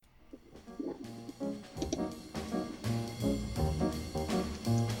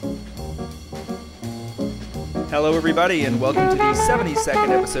Hello, everybody, and welcome to the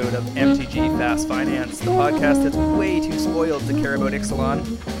 72nd episode of MTG Fast Finance, the podcast that's way too spoiled to care about Ixalan.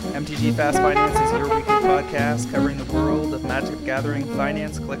 MTG Fast Finance is your weekly podcast covering the world of Magic the Gathering,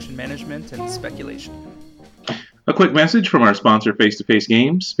 finance, collection management, and speculation. A quick message from our sponsor, Face to Face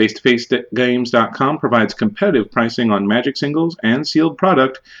Games. FaceToFaceGames.com provides competitive pricing on Magic singles and sealed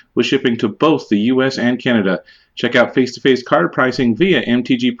product with shipping to both the US and Canada. Check out face-to-face card pricing via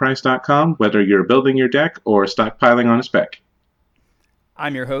mtgprice.com, whether you're building your deck or stockpiling on a spec.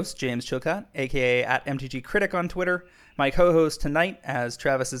 I'm your host, James Chilcott, aka at MTG Critic on Twitter. My co-host tonight, as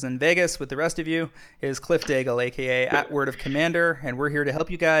Travis is in Vegas with the rest of you, is Cliff Daigle, aka at Word of Commander, and we're here to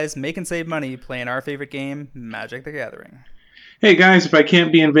help you guys make and save money playing our favorite game, Magic the Gathering. Hey guys, if I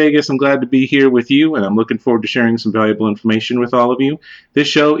can't be in Vegas, I'm glad to be here with you, and I'm looking forward to sharing some valuable information with all of you. This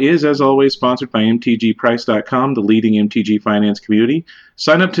show is, as always, sponsored by MTGPrice.com, the leading MTG finance community.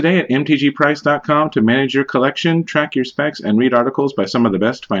 Sign up today at MTGPrice.com to manage your collection, track your specs, and read articles by some of the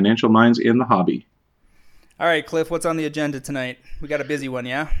best financial minds in the hobby. All right, Cliff, what's on the agenda tonight? We got a busy one,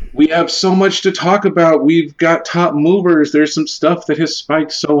 yeah? We have so much to talk about. We've got top movers. There's some stuff that has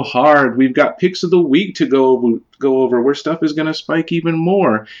spiked so hard. We've got picks of the week to go over where stuff is going to spike even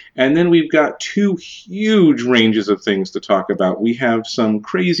more. And then we've got two huge ranges of things to talk about. We have some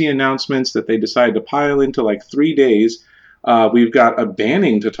crazy announcements that they decided to pile into like 3 days. We've got a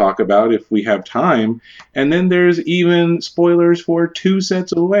banning to talk about if we have time. And then there's even spoilers for 2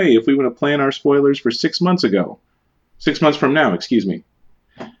 sets away if we want to plan our spoilers for 6 months ago. 6 months from now, excuse me.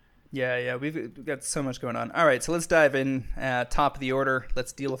 Yeah, we've got so much going on. All right, so let's dive in top of the order.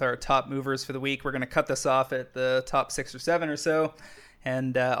 Let's deal with our top movers for the week. We're going to cut this off at the top 6 or 7 or so.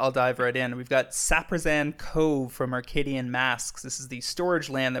 And I'll dive right in. We've got Saprazan Cove from Arcadian Masks. This is the storage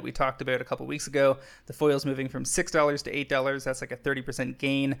land that we talked about a couple weeks ago. The foil's moving from $6 to $8. That's like a 30%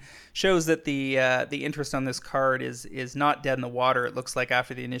 gain. Shows that the interest on this card is not dead in the water. It looks like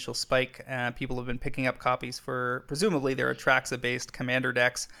after the initial spike, people have been picking up copies for presumably their Atraxa-based commander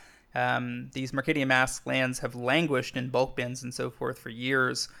decks. These Mercadian Masks lands have languished in bulk bins and so forth for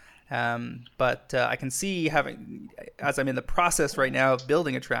years. But I can see as I'm in the process right now of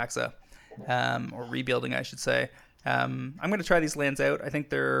building Atraxa, or rebuilding, I should say, I'm going to try these lands out. I think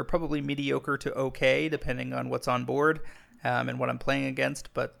they're probably mediocre to okay, depending on what's on board and what I'm playing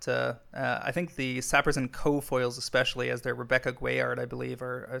against. But I think the Saprazan Cove foils, especially as their Rebecca Guayard, I believe,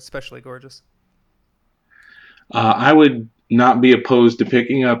 are especially gorgeous. I would not be opposed to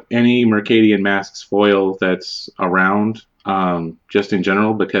picking up any Mercadian Masks foil that's around, just in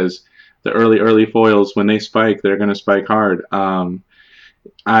general, because the early foils, when they spike, they're going to spike hard.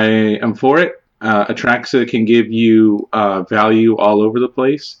 I am for it. Atraxa can give you value all over the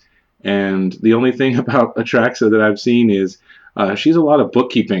place, and the only thing about Atraxa that I've seen is she's a lot of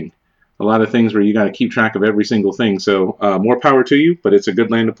bookkeeping, a lot of things where you got to keep track of every single thing. So more power to you, but it's a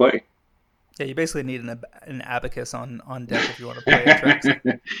good land to play. Yeah, you basically need an abacus on deck if you want to play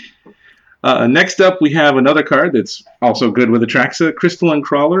Atraxa. Next up, we have another card that's also good with Atraxa. Crystalline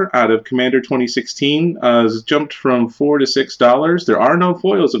Crawler out of Commander 2016 has jumped from $4 to $6. There are no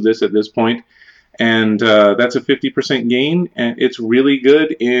foils of this at this point, and that's a 50% gain. And it's really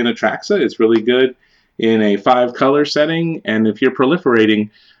good in Atraxa. It's really good in a 5-color setting, and if you're proliferating,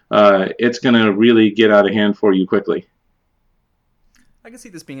 it's going to really get out of hand for you quickly. I can see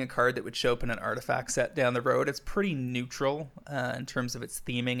this being a card that would show up in an artifact set down the road. It's pretty neutral in terms of its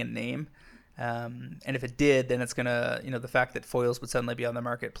theming and name. And if it did, then it's going to, the fact that foils would suddenly be on the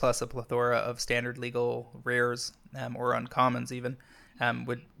market, plus a plethora of standard legal rares or uncommons even,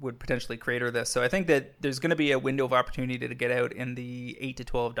 would potentially crater this. So I think that there's going to be a window of opportunity to get out in the $8 to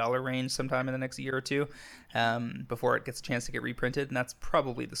 $12 range sometime in the next year or two before it gets a chance to get reprinted. And that's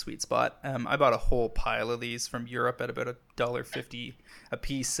probably the sweet spot. I bought a whole pile of these from Europe at about $1.50 a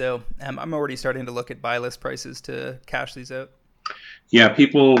piece. So I'm already starting to look at buy list prices to cash these out. Yeah,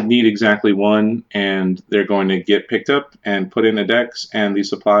 people need exactly one, and they're going to get picked up and put in a decks, and the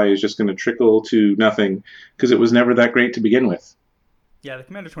supply is just going to trickle to nothing because it was never that great to begin with. Yeah, the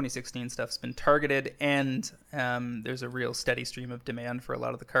Commander 2016 stuff's been targeted, and there's a real steady stream of demand for a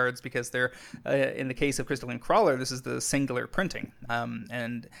lot of the cards because they're, in the case of Crystalline Crawler, this is the singular printing.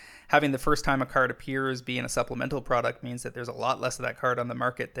 And having the first time a card appears be in a supplemental product means that there's a lot less of that card on the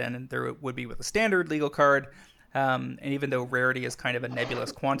market than there would be with a standard legal card. And even though rarity is kind of a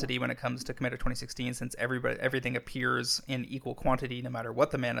nebulous quantity when it comes to Commander 2016, since everything appears in equal quantity no matter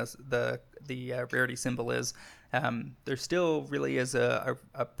what the rarity symbol is, there still really is a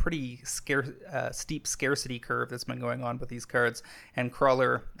pretty steep scarcity curve that's been going on with these cards, and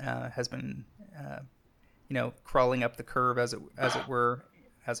Crawler has been crawling up the curve as it were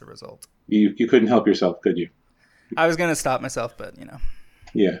as a result. You couldn't help yourself, could you? I was gonna stop myself, but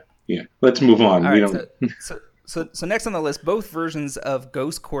Yeah, yeah. Let's move on. All We right. don't. So next on the list, both versions of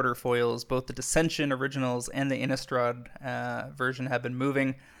Ghost Quarter foils, both the Dissension originals and the Innistrad version, have been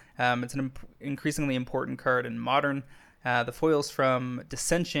moving. It's an increasingly important card in Modern. The foils from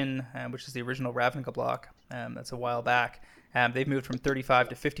Dissension, which is the original Ravnica block, that's a while back. They've moved from 35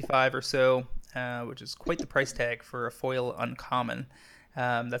 to 55 or so, which is quite the price tag for a foil uncommon.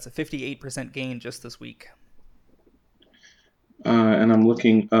 That's a 58% gain just this week. And I'm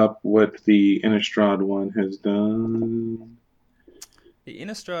looking up what the Innistrad one has done. The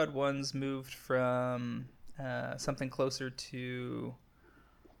Innistrad ones moved from something closer to.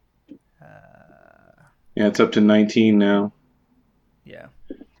 Yeah, it's up to 19 now. Yeah.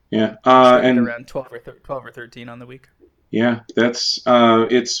 Yeah, Traded and around 12 or 13 on the week. yeah, that's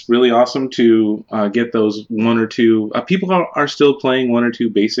it's really awesome to get those one or two. People are still playing one or two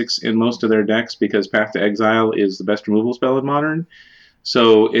basics in most of their decks because Path to Exile is the best removal spell in Modern.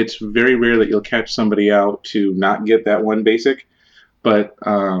 So it's very rare that you'll catch somebody out to not get that one basic. But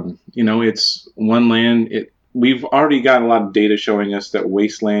it's one land. We've already got a lot of data showing us that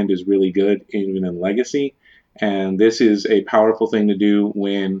Wasteland is really good even in Legacy, and this is a powerful thing to do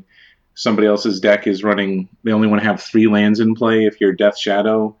when somebody else's deck is running. They only want to have 3 lands in play if you're Death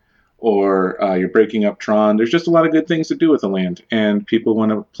Shadow or you're breaking up Tron. There's just a lot of good things to do with a land, and people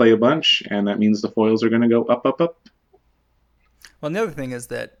want to play a bunch, and that means the foils are going to go up, up, up. Well, the other thing is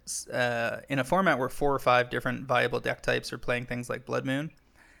that in a format where 4 or 5 different viable deck types are playing things like Blood Moon,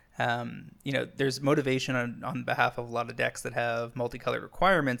 there's motivation on behalf of a lot of decks that have multicolored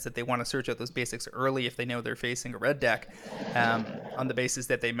requirements that they want to search out those basics early if they know they're facing a red deck, on the basis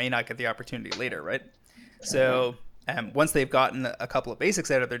that they may not get the opportunity later, right? So once they've gotten a couple of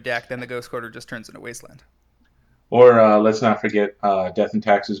basics out of their deck, then the Ghost Quarter just turns into Wasteland. Or let's not forget Death and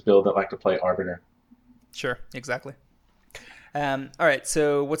Taxes build that like to play Arbiter. Sure, exactly. All right,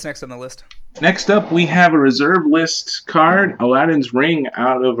 so what's next on the list? Next up, we have a reserve list card. Aladdin's Ring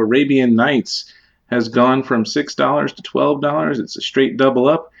out of Arabian Nights has gone from $6 to $12. It's a straight double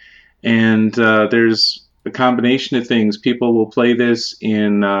up, and there's a combination of things. People will play this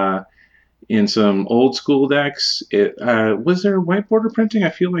in some old school decks. Was there white border printing? I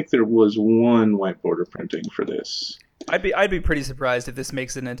feel like there was one white border printing for this. I'd be pretty surprised if this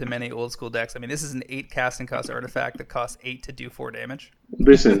makes it into many old school decks. I mean, this is an 8 casting cost artifact that costs 8 to do 4 damage.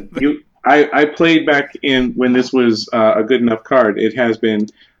 Listen, I played back in when this was a good enough card. It has been.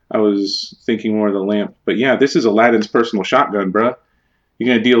 I was thinking more of the lamp, but yeah, this is Aladdin's personal shotgun, bruh. You're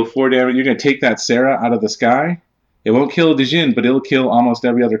gonna deal 4 damage. You're gonna take that Sarah out of the sky. It won't kill Djinn, but it'll kill almost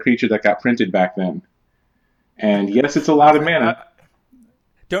every other creature that got printed back then. And yes, it's a lot of mana.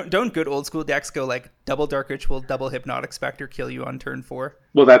 Don't good old school decks go like double Dark Ritual, double Hypnotic Spectre, kill you on turn 4?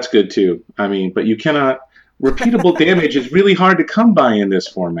 Well, that's good too. I mean, but you cannot. Repeatable damage is really hard to come by in this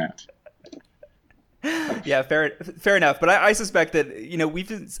format. Yeah, fair enough. But I suspect that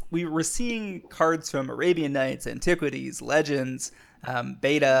we were seeing cards from Arabian Nights, Antiquities, Legends,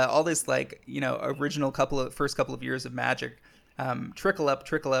 Beta, all this original first couple of years of Magic, trickle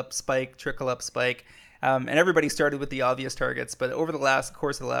up, spike, trickle up, spike. And everybody started with the obvious targets, but over the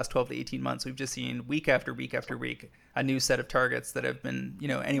course of the last 12 to 18 months, we've just seen week after week after week a new set of targets that have been,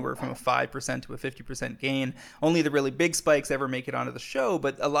 anywhere from a 5% to a 50% gain. Only the really big spikes ever make it onto the show,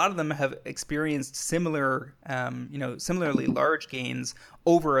 but a lot of them have experienced similarly large gains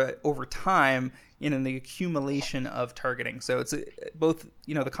over time in the accumulation of targeting. So it's both,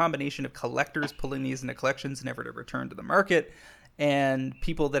 the combination of collectors pulling these into collections never to return to the market, and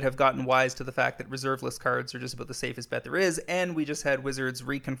people that have gotten wise to the fact that reserve list cards are just about the safest bet there is. And we just had Wizards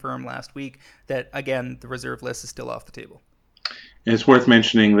reconfirm last week that, again, the reserve list is still off the table. And it's worth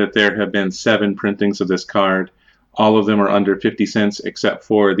mentioning that there have been 7 printings of this card. All of them are under 50 cents, except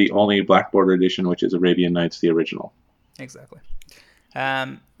for the only Black Border edition, which is Arabian Nights, the original. Exactly.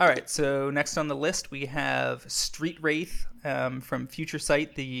 All right, so next on the list we have Street Wraith from Future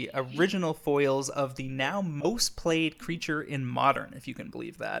Sight, the original foils of the now most played creature in Modern, if you can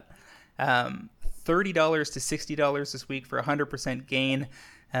believe that. $30 to $60 this week for 100% gain.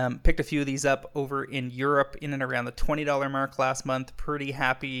 Picked a few of these up over in Europe in and around the $20 mark last month. Pretty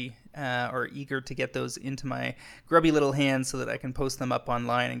happy or eager to get those into my grubby little hands so that I can post them up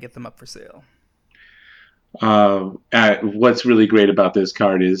online and get them up for sale. What's really great about this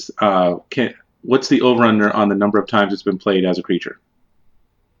card is what's the over-under on the number of times it's been played as a creature?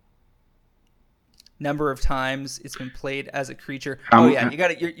 Number of times it's been played as a creature. You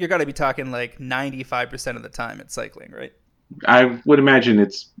got to be talking like 95% of the time it's cycling, right? I would imagine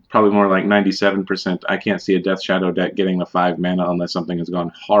it's probably more like 97%. I can't see a Death Shadow deck getting the 5 mana unless something has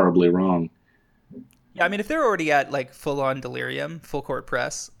gone horribly wrong. Yeah, I mean, if they're already at like full on delirium, full court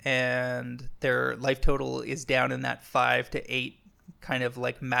press, and their life total is down in that 5 to 8 kind of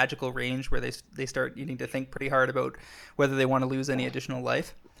like magical range where they start needing to think pretty hard about whether they want to lose any additional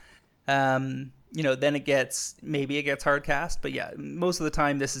life. Then maybe it gets hard cast, but yeah, most of the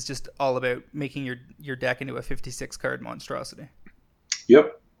time this is just all about making your deck into a 56 card monstrosity.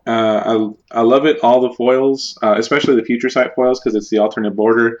 Yep. I love it. All the foils, especially the future sight foils, because it's the alternate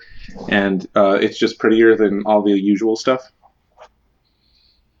border, and it's just prettier than all the usual stuff.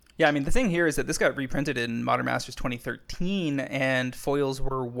 Yeah, I mean, the thing here is that this got reprinted in Modern Masters 2013, and foils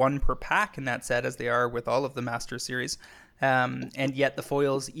were 1 per pack in that set, as they are with all of the Masters series. And yet the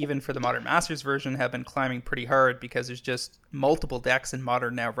foils, even for the Modern Masters version, have been climbing pretty hard because there's just multiple decks in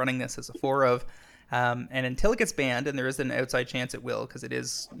Modern now running this as a 4 of. And until it gets banned, and there is an outside chance it will, because it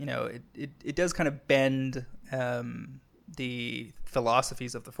is, it does kind of bend the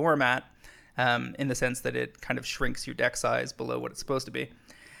philosophies of the format in the sense that it kind of shrinks your deck size below what it's supposed to be.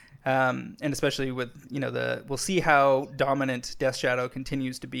 And especially with, we'll see how dominant Death Shadow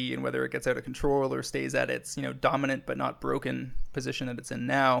continues to be and whether it gets out of control or stays at its, dominant but not broken position that it's in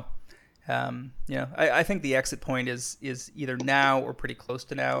now. I think the exit point is either now or pretty close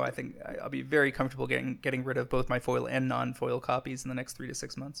to now. I think I'll be very comfortable getting rid of both my foil and non-foil copies in the next 3 to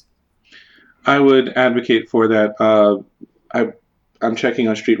 6 months. I would advocate for that. I'm checking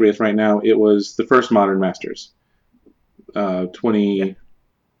on Street Wraith right now. It was the first Modern Masters.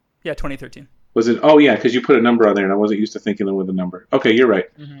 2013. Was it? Oh, yeah, because you put a number on there, and I wasn't used to thinking them with a number. Okay, you're right.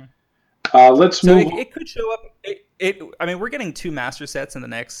 Mm-hmm. Let's move. It could show up. I mean, we're getting 2 master sets in the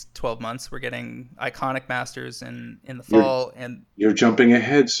next 12 months. We're getting iconic masters in the fall, You're jumping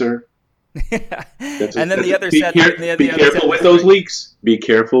ahead, sir. And then the other set. Be careful with those leaks. Be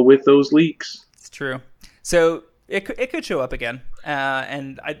careful with those leaks. It's true. So it could show up again,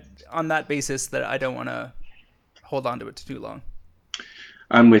 and on that basis that I don't want to hold on to it too long.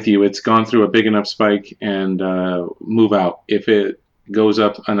 I'm with you. It's gone through a big enough spike and move out. If it goes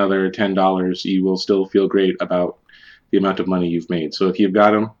up another $10, you will still feel great about the amount of money you've made. So if you've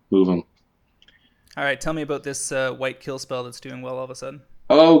got them, move them. All right, tell me about this white kill spell that's doing well all of a sudden.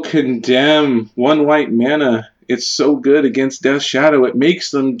 Oh, Condemn. 1 white mana. It's so good against Death Shadow. It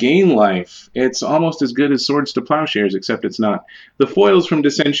makes them gain life. It's almost as good as Swords to Plowshares, except it's not. The foils from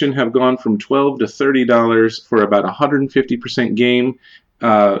Dissension have gone from $12 to $30 for about 150% gain.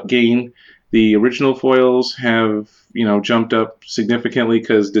 The original foils have, jumped up significantly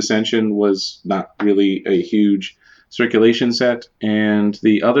because Dissension was not really a huge circulation set, and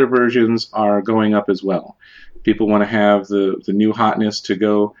the other versions are going up as well. People want to have the new hotness to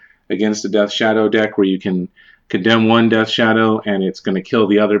go against a Death Shadow deck where you can condemn one Death Shadow and it's going to kill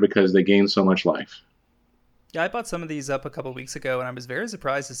the other because they gain so much life. Yeah, I bought some of these up a couple weeks ago, and I was very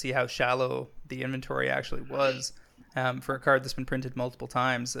surprised to see how shallow the inventory actually was. For a card that's been printed multiple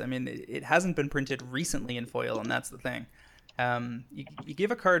times. I mean, it hasn't been printed recently in foil, and that's the thing. You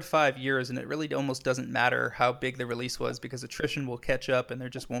give a card 5 years, and it really almost doesn't matter how big the release was because attrition will catch up, and there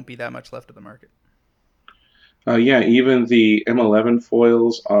just won't be that much left of the market. Even the M11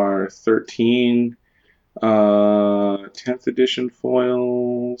 foils are 13. 10th edition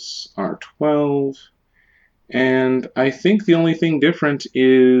foils are 12. And I think the only thing different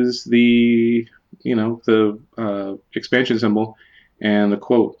is the expansion symbol and the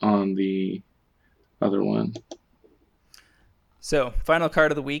quote on the other one. So, final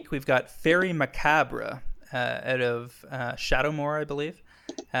card of the week, we've got Fairy Macabre out of Shadowmoor, I believe.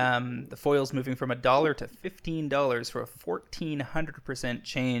 The foil's moving from $1 to $15 for a 1,400%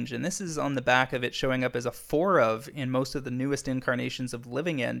 change, and this is on the back of it showing up as a 4 of in most of the newest incarnations of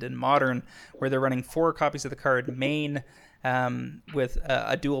Living End in Modern, where they're running 4 copies of the card main with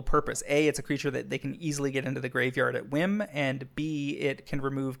a dual purpose. A, it's a creature that they can easily get into the graveyard at whim, and B, it can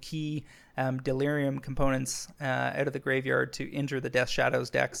remove key delirium components out of the graveyard to injure the Death Shadows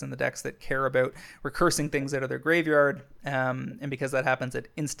decks and the decks that care about recursing things out of their graveyard. And because that happens at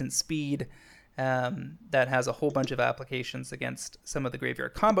instant speed, that has a whole bunch of applications against some of the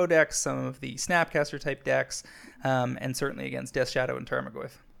graveyard combo decks, some of the Snapcaster type decks, and certainly against Death Shadow and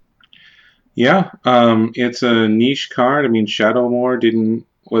Tarmogoyf. Yeah, it's a niche card. I mean, Shadowmoor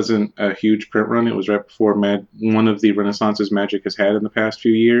wasn't a huge print run. It was right before one of the renaissances Magic has had in the past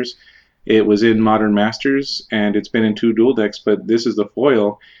few years. It was in Modern Masters, and it's been in 2 dual decks, but this is the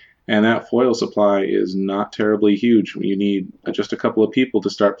foil, and that foil supply is not terribly huge. You need just a couple of people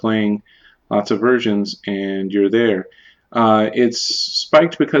to start playing lots of versions, and you're there. It's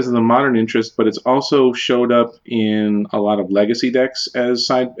spiked because of the Modern interest, but it's also showed up in a lot of legacy decks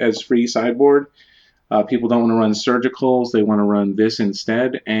as free sideboard. People don't want to run Surgicals; they want to run this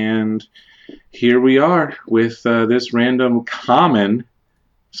instead. And here we are with this random common.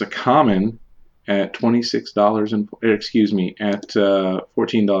 It's a common at $26 and excuse me at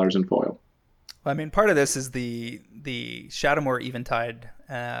 $14 in foil. Well, I mean, part of this is the Shadowmoor Eventide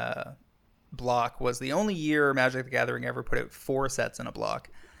block was the only year Magic the Gathering ever put out 4 sets in a block.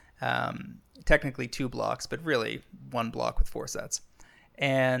 Technically 2 blocks, but really 1 block with 4 sets.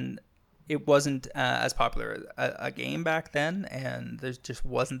 And it wasn't as popular a game back then, and there just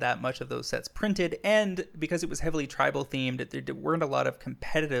wasn't that much of those sets printed. And because it was heavily tribal themed, there weren't a lot of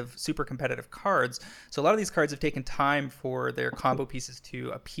super competitive cards. So a lot of these cards have taken time for their combo pieces to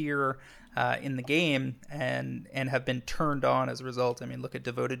appear in the game and have been turned on as a result. I mean, look at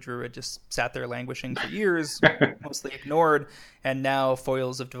Devoted Druid, just sat there languishing for years, mostly ignored, and now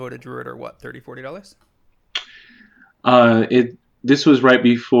foils of Devoted Druid are what, $30, $40? This was right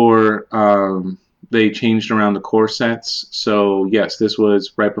before they changed around the core sets. So yes, this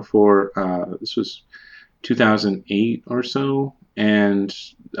was right before. This was 2008 or so, and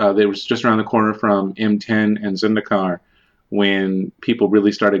they was just around the corner from M10 and Zendikar when people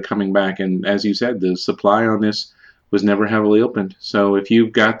really started coming back. And as you said, the supply on this was never heavily opened. So if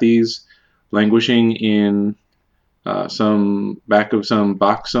you've got these languishing in some back of some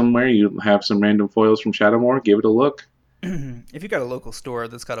box somewhere, you have some random foils from Shadowmoor, give it a look. If you've got a local store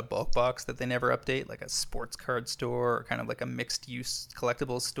that's got a bulk box that they never update, like a sports card store or kind of like a mixed use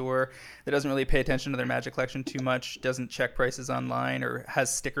collectibles store that doesn't really pay attention to their Magic collection too much, doesn't check prices online, or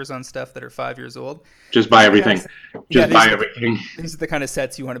has stickers on stuff that are 5 years old, just buy everything. Buy everything. These are the kind of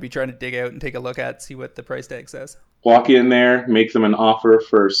sets you want to be trying to dig out and take a look at, see what the price tag says. Walk in there, make them an offer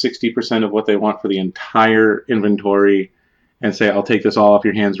for 60% of what they want for the entire inventory, and say, I'll take this all off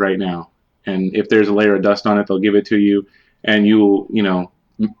your hands right now. And if there's a layer of dust on it, they'll give it to you, and you'll,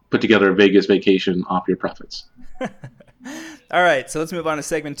 put together a Vegas vacation off your profits. All right, so let's move on to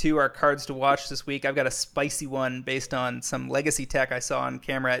segment 2, our cards to watch this week. I've got a spicy one based on some legacy tech I saw on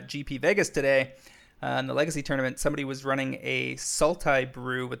camera at GP Vegas today. In the legacy tournament, somebody was running a Sultai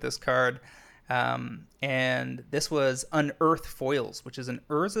Brew with this card, and this was Unearth Foils, which is an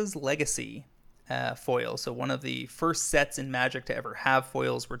Urza's Legacy foil. So one of the first sets in Magic to ever have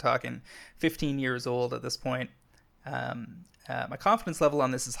foils. We're talking 15 years old at this point. My confidence level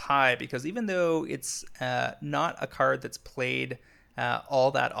on this is high because even though it's not a card that's played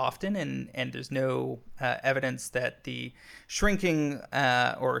all that often, and there's no evidence that the shrinking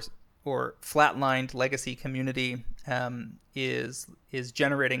or flatlined legacy community is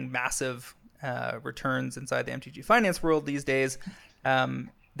generating massive returns inside the MTG finance world these days,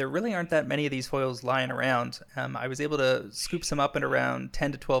 there really aren't that many of these foils lying around. I was able to scoop some up at around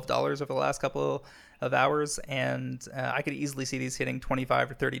 $10 to $12 over the last couple of hours, and I could easily see these hitting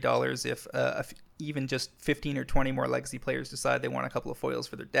 $25 or $30 if even just 15 or 20 more legacy players decide they want a couple of foils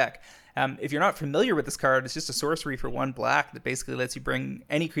for their deck. If you're not familiar with this card, it's just a sorcery for 1 black that basically lets you bring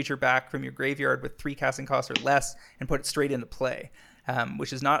any creature back from your graveyard with 3 casting costs or less and put it straight into play,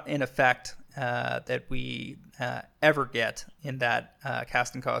 which is not an effect that we ever get in that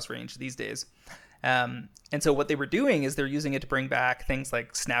casting cost range these days. And so what they were doing is they're using it to bring back things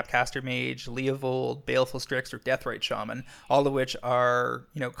like Snapcaster Mage, Leovold, Baleful Strix, or Deathrite Shaman, all of which are,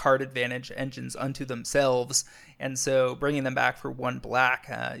 card advantage engines unto themselves. And so bringing them back for 1 black,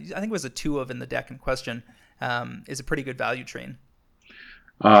 I think it was a 2 of in the deck in question, is a pretty good value train.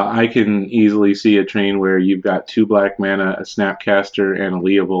 I can easily see a train where you've got 2 black mana, a Snapcaster, and a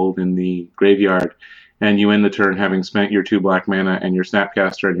Leovold in the graveyard, and you end the turn having spent your 2 black mana, and your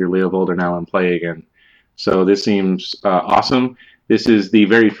Snapcaster and your Leovold are now in play again. So this seems awesome. This is the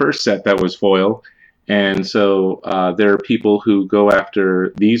very first set that was foil, and so there are people who go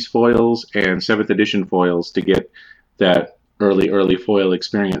after these foils and 7th edition foils to get that early foil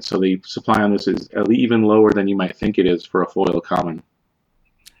experience. So the supply on this is even lower than you might think it is for a foil common.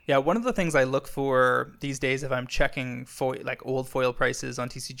 Yeah, one of the things I look for these days if I'm checking old foil prices on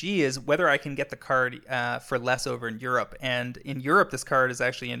TCG is whether I can get the card for less over in Europe. And in Europe, this card is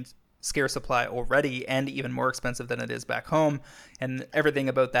actually in scarce supply already and even more expensive than it is back home. And everything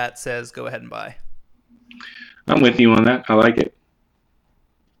about that says go ahead and buy. I'm with you on that. I like it.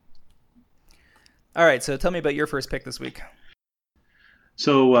 All right, so tell me about your first pick this week.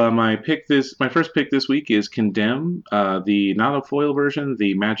 So my first pick this week is Condemn, the not a foil version,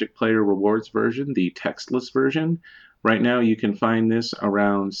 the Magic Player Rewards version, the textless version. Right now you can find this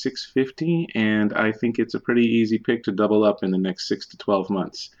around $6.50, and I think it's a pretty easy pick to double up in the next 6 to 12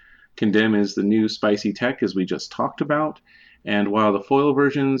 months. Condemn is the new spicy tech, as we just talked about, And while the foil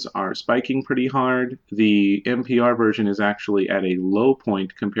versions are spiking pretty hard, the MPR version is actually at a low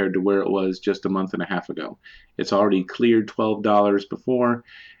point compared to where it was just a month and a half ago. It's already cleared $12 before,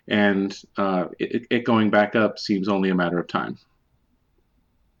 and it going back up seems only a matter of time.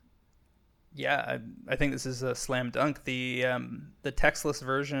 Yeah, I think this is a slam dunk. The textless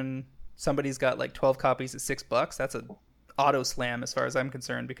version, somebody's got like 12 copies at $6. That's a auto slam as far as I'm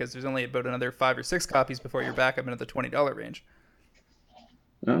concerned, because there's only about another 5 or 6 copies before you're back up into the $20 range.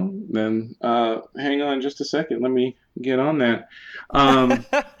 Well, then hang on just a second. Let me get on that. Um,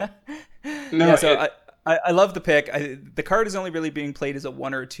 no, Yeah, so I love the pick. The card is only really being played as a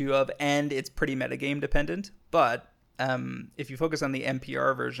one or two of, and it's pretty metagame dependent. But if you focus on the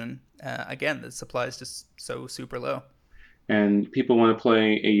MPR version, again, the supply is just so super low. and people want to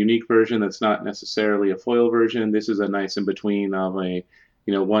play a unique version that's not necessarily a foil version. This is a nice in between of a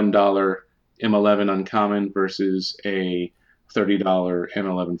 $1 M11 uncommon versus a $30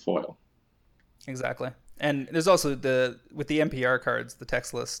 M11 foil. Exactly. And there's also with the NPR cards, the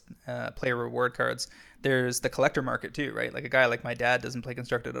text list player reward cards, there's the collector market too, right? Like a guy like my dad doesn't play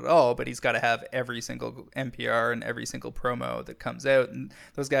Constructed at all, but he's got to have every single NPR and every single promo that comes out. And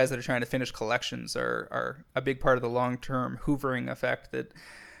those guys that are trying to finish collections are a big part of the long-term hoovering effect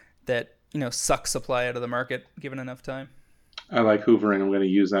that sucks supply out of the market given enough time. I like hoovering. I'm going to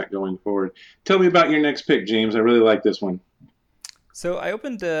use that going forward. Tell me about your next pick, James. I really like this one. So I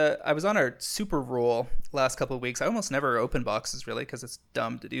was on a super roll last couple of weeks. I almost never open boxes really because it's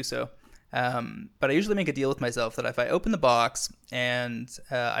dumb to do so. But I usually make a deal with myself that if I open the box and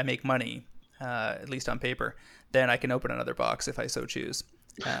I make money, at least on paper, then I can open another box if I so choose.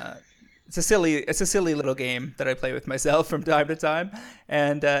 It's a silly little game that I play with myself from time to time,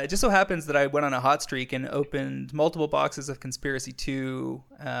 and it just so happens that I went on a hot streak and opened multiple boxes of Conspiracy 2,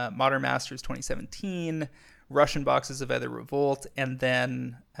 Modern Masters 2017, Russian boxes of Either Revolt, and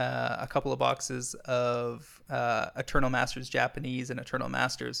then a couple of boxes of Eternal Masters Japanese and Eternal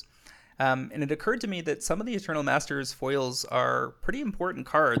Masters. And it occurred to me that some of the Eternal Masters foils are pretty important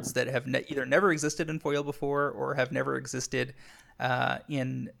cards that have either never existed in foil before or have never existed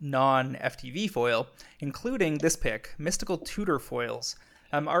in non-FTV foil, including this pick, Mystical Tutor foils.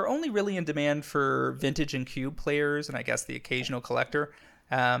 Are only really in demand for vintage and cube players and I guess the occasional collector.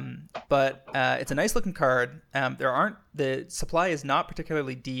 But it's a nice looking card. The supply is not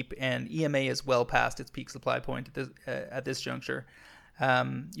particularly deep, and EMA is well past its peak supply point at this juncture.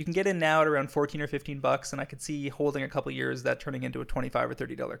 You can get in now at around 14 or $15, and I could see holding a couple years that turning into a $25 or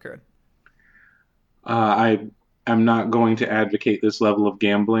 $30 card. I am not going to advocate this level of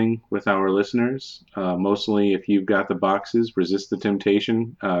gambling with our listeners. Mostly, if you've got the boxes, resist the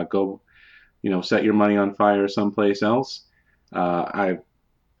temptation. Go, set your money on fire someplace else. I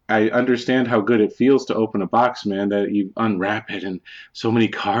understand how good it feels to open a box, man, that you unwrap it and so many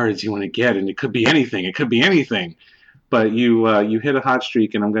cards you want to get, and it could be anything. It could be anything. But you hit a hot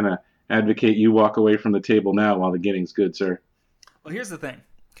streak, and I'm going to advocate you walk away from the table now while the getting's good, sir. Well, here's the thing.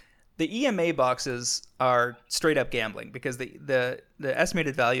 The EMA boxes are straight up gambling because the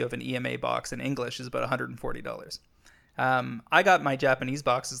estimated value of an EMA box in English is about $140. I got my Japanese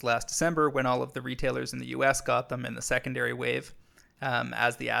boxes last December when all of the retailers in the US got them in the secondary wave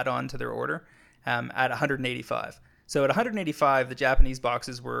as the add-on to their order at 185. So at 185, the Japanese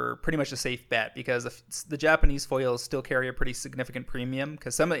boxes were pretty much a safe bet because the Japanese foils still carry a pretty significant premium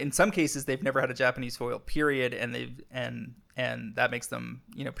because in some cases they've never had a Japanese foil period, and that makes them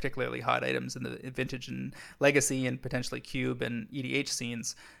particularly hot items in the vintage and legacy and potentially cube and EDH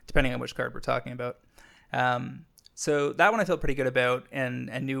scenes, depending on which card we're talking about. So that one I felt pretty good about and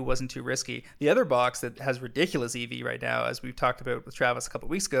knew wasn't too risky. The other box that has ridiculous EV right now, as we've talked about with Travis a couple of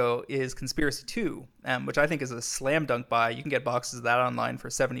weeks ago, is Conspiracy 2, which I think is a slam dunk buy. You can get boxes of that online for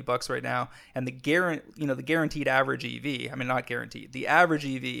 $70 right now, and the guaranteed average EV, I mean not guaranteed, the average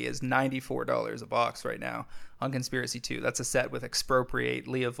EV is $94 a box right now on Conspiracy 2. That's a set with Expropriate,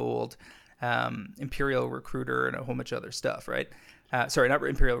 Leovold, Imperial Recruiter, and a whole bunch of other stuff, right? Sorry, not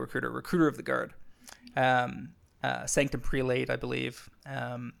Imperial Recruiter, Recruiter of the Guard. Sanctum Prelate, I believe,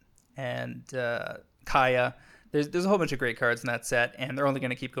 and Kaya. There's a whole bunch of great cards in that set, and they're only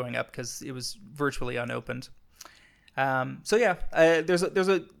going to keep going up because it was virtually unopened. So yeah,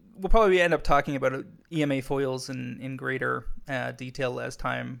 we'll probably end up talking about EMA foils in greater detail as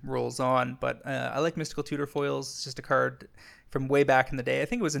time rolls on. But I like Mystical Tutor foils. It's just a card from way back in the day. I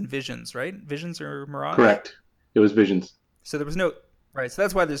think it was in Visions, right? Visions or Mirage? Correct. It was Visions. So there was no. Right, so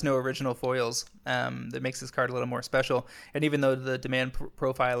that's why there's no original foils. That makes this card a little more special. And even though the demand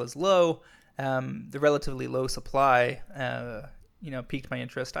profile is low, the relatively low supply, piqued my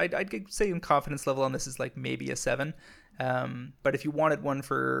interest. I'd say in confidence level on this is like maybe a 7. But if you wanted one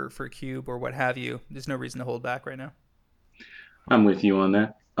for Cube or what have you, there's no reason to hold back right now. I'm with you on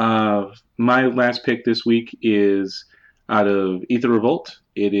that. My last pick this week is out of Ether Revolt.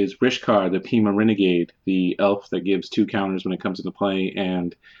 It is Rishkar, the Pima Renegade, the elf that gives 2 counters when it comes into play,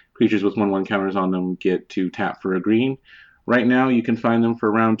 and creatures with 1/1 counters on them get to tap for a green. Right now, you can find them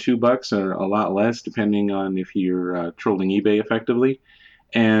for around $2 or a lot less, depending on if you're trolling eBay effectively.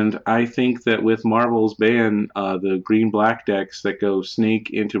 And I think that with Marvel's ban, the green-black decks that go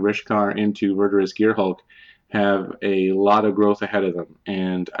Snake into Rishkar into Verdurous Gearhulk have a lot of growth ahead of them.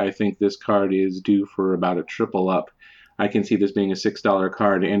 And I think this card is due for about a triple up. I can see this being a $6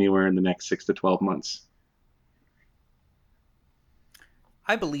 card anywhere in the next 6 to 12 months.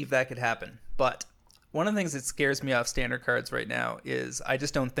 I believe that could happen, but one of the things that scares me off standard cards right now is I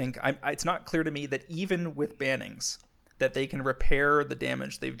just don't think it's not clear to me that even with bannings that they can repair the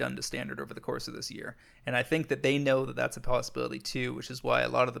damage they've done to standard over the course of this year. And I think that they know that that's a possibility too, which is why a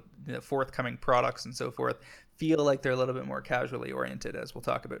lot of the forthcoming products and so forth feel like they're a little bit more casually oriented, as we'll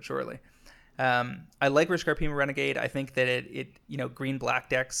talk about shortly. I like Rishkar Pima Renegade. I think that it green black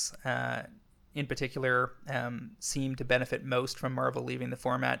decks in particular seem to benefit most from Marvel leaving the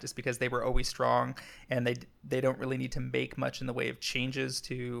format, just because they were always strong and they don't really need to make much in the way of changes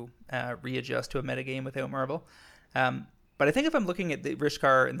to readjust to a metagame without Marvel. But I think if I'm looking at the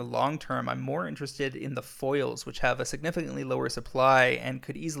Rishkar in the long term, I'm more interested in the foils, which have a significantly lower supply and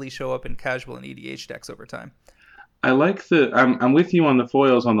could easily show up in casual and EDH decks over time. I'm with you on the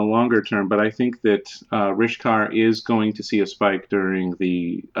foils on the longer term, but I think that Rishkar is going to see a spike during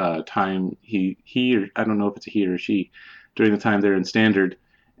the time he or I don't know if it's a he or she, during the time they're in standard.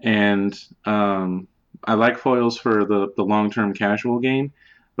 And I like foils for the long term casual game,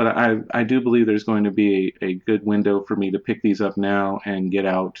 but I do believe there's going to be a good window for me to pick these up now and get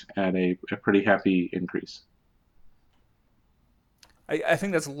out at a pretty happy increase. I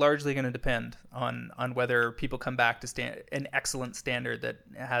think that's largely going to depend on whether people come back to an excellent standard that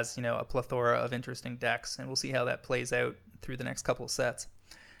has a plethora of interesting decks, and we'll see how that plays out through the next couple of sets.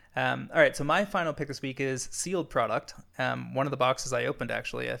 All right, so my final pick this week is Sealed Product. One of the boxes I opened,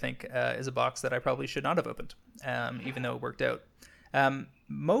 actually, I think, is a box that I probably should not have opened, even though it worked out.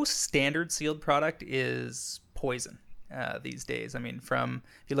 Most standard Sealed Product is Poison. These days. I mean, if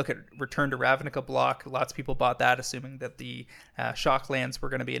you look at Return to Ravnica block, lots of people bought that assuming that the shock lands were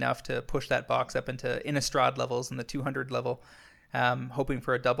going to be enough to push that box up into Innistrad levels in the 200 level, hoping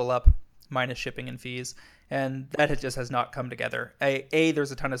for a double up minus shipping and fees. And that just has not come together. A,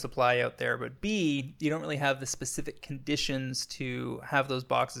 there's a ton of supply out there, but B, you don't really have the specific conditions to have those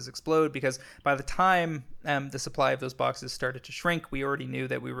boxes explode, because by the time the supply of those boxes started to shrink, we already knew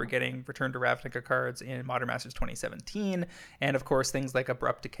that we were getting Return to Ravnica cards in Modern Masters 2017. And of course, things like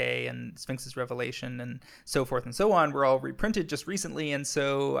Abrupt Decay and Sphinx's Revelation and so forth and so on were all reprinted just recently. And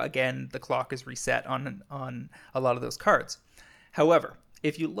so again, the clock is reset on a lot of those cards. However,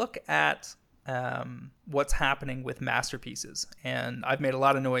 if you look at what's happening with masterpieces, and I've made a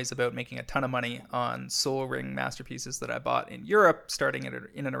lot of noise about making a ton of money on Sol Ring masterpieces that I bought in Europe, starting at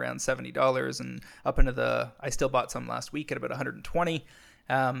in and around $70 and up into I still bought some last week at about $120.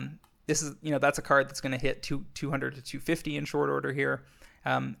 This is, that's a card that's going to hit 200 to 250 in short order here.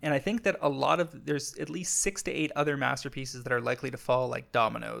 And I think that there's at least 6 to 8 other masterpieces that are likely to fall like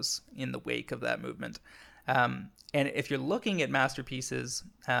dominoes in the wake of that movement. And if you're looking at masterpieces,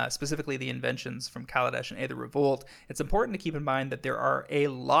 specifically the inventions from Kaladesh and Aether Revolt, it's important to keep in mind that there are a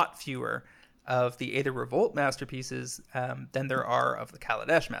lot fewer of the Aether Revolt masterpieces than there are of the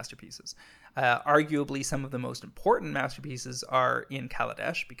Kaladesh masterpieces. Arguably, some of the most important masterpieces are in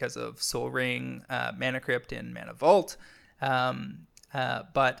Kaladesh because of Sol Ring, Mana Crypt, and Mana Vault.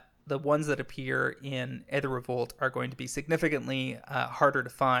 But the ones that appear in Aether Revolt are going to be significantly harder to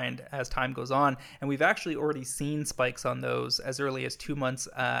find as time goes on. And we've actually already seen spikes on those as early as 2 months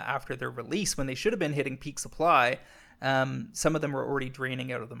after their release, when they should have been hitting peak supply. Some of them are already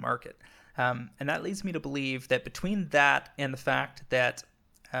draining out of the market. And that leads me to believe that between that and the fact that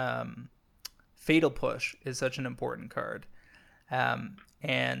Fatal Push is such an important card,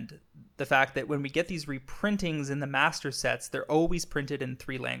 and the fact that when we get these reprintings in the master sets, they're always printed in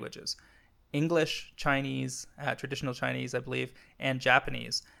 3 languages: English, Chinese, traditional Chinese, I believe, and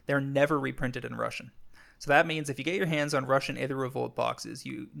Japanese. They're never reprinted in Russian. So that means if you get your hands on Russian Aether Revolt boxes,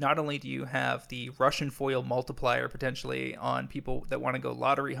 you not only do you have the Russian foil multiplier potentially on people that want to go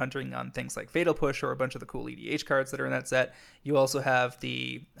lottery hunting on things like Fatal Push or a bunch of the cool EDH cards that are in that set, you also have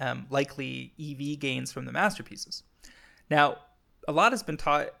the likely EV gains from the masterpieces. Now, a lot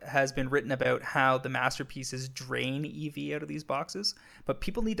has been written about how the masterpieces drain EV out of these boxes, but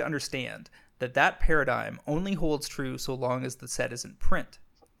people need to understand that paradigm only holds true so long as the set is in print.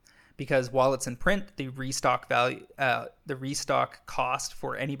 Because while it's in print, the restock value, the restock cost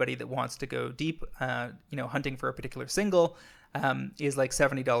for anybody that wants to go deep, hunting for a particular single, is like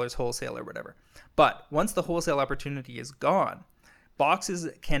 $70 wholesale or whatever. But once the wholesale opportunity is gone, boxes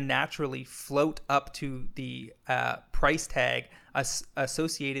can naturally float up to the price tag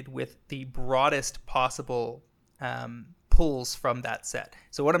associated with the broadest possible pulls from that set.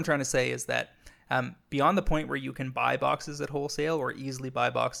 So what I'm trying to say is that beyond the point where you can buy boxes at wholesale or easily buy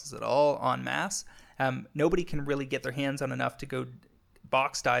boxes at all en masse, nobody can really get their hands on enough to go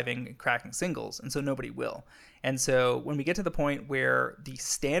box diving and cracking singles, and so nobody will. And so when we get to the point where the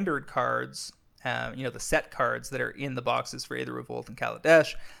standard cards, the set cards that are in the boxes for Aether Revolt and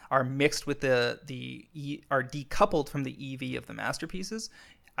Kaladesh are mixed with are decoupled from the EV of the masterpieces,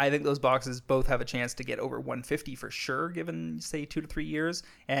 I think those boxes both have a chance to get over 150 for sure, given, say, 2 to 3 years,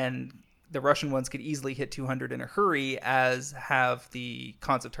 and the Russian ones could easily hit 200 in a hurry, as have the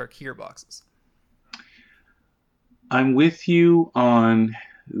Khans of Tarkir boxes. I'm with you on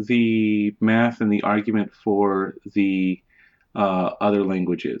the math and the argument for the other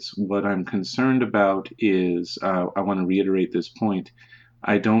languages. What I'm concerned about is, I want to reiterate this point,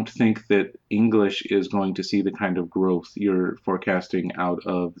 I don't think that English is going to see the kind of growth you're forecasting out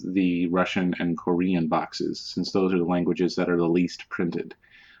of the Russian and Korean boxes, since those are the languages that are the least printed.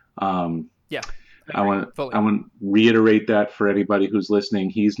 Yeah, I want to reiterate that for anybody who's listening.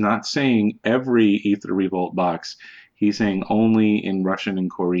 He's not saying every Aether Revolt box. He's saying only in Russian and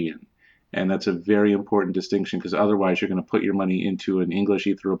Korean. And that's a very important distinction, because otherwise you're going to put your money into an English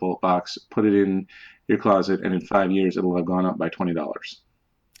Aether Revolt box, put it in your closet, and in 5 years it'll have gone up by $20.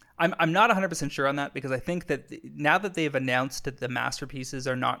 I'm not 100% sure on that, because I think that now that they've announced that the masterpieces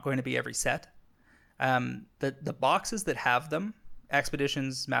are not going to be every set, the boxes that have them,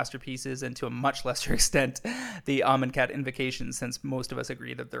 Expeditions, Masterpieces, and to a much lesser extent, the Amonkhet Invocations, since most of us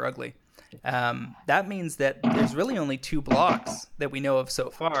agree that they're ugly. That means that there's really only 2 blocks that we know of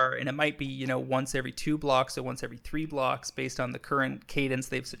so far, and it might be, once every 2 blocks or once every 3 blocks based on the current cadence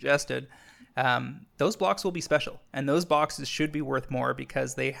they've suggested. Those blocks will be special, and those boxes should be worth more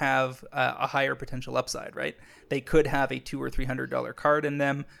because they have a higher potential upside, right? They could have a $200 or $300 card in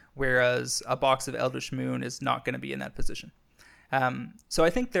them, whereas a box of Eldritch Moon is not going to be in that position. So I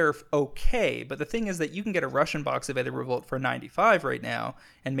think they're okay, but the thing is that you can get a Russian box of Aether Revolt for $95 right now,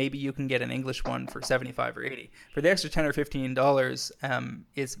 and maybe you can get an English one for $75 or $80. For the extra $10 or $15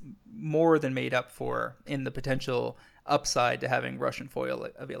 is more than made up for in the potential upside to having Russian foil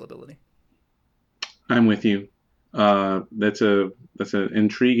availability. I'm with you. That's an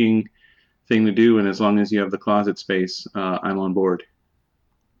intriguing thing to do, and as long as you have the closet space, I'm on board.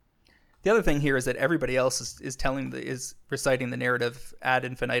 The other thing here is that everybody else is reciting the narrative ad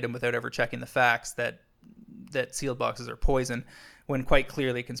infinitum without ever checking the facts that sealed boxes are poison, when quite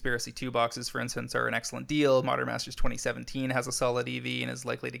clearly Conspiracy 2 boxes, for instance, are an excellent deal. Modern Masters 2017 has a solid EV and is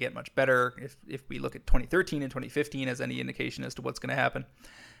likely to get much better if we look at 2013 and 2015 as any indication as to what's going to happen.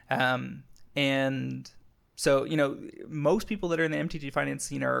 And so, most people that are in the MTG finance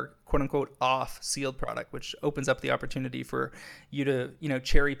scene are quote unquote off sealed product, which opens up the opportunity for you to,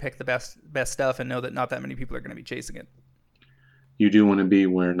 cherry pick the best stuff and know that not that many people are going to be chasing it. You do want to be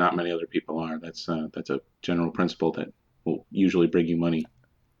where not many other people are. That's a general principle that will usually bring you money.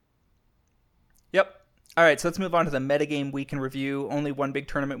 Yep. All right, so let's move on to the metagame week in review. Only one big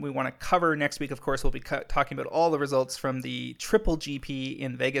tournament we want to cover. Next week, of course, we'll be talking about all the results from the Triple GP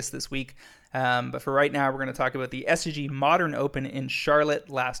in Vegas this week. But for right now, we're going to talk about the SCG Modern Open in Charlotte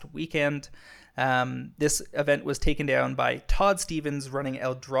last weekend. This event was taken down by Todd Stevens running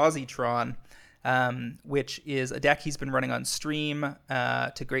Eldrazi-tron, which is a deck he's been running on stream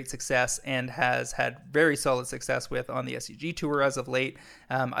to great success and has had very solid success with on the SCG Tour as of late.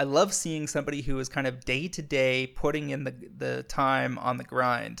 I love seeing somebody who is kind of day-to-day putting in the time on the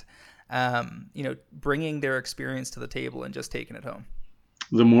grind, bringing their experience to the table and just taking it home.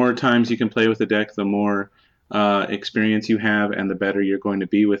 The more times you can play with the deck, the more experience you have, and the better you're going to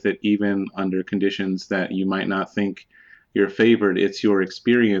be with it, even under conditions that you might not think you're favored. It's your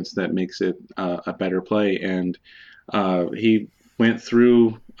experience that makes it a better play. And he went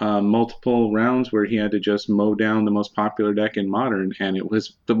through multiple rounds where he had to just mow down the most popular deck in Modern, and it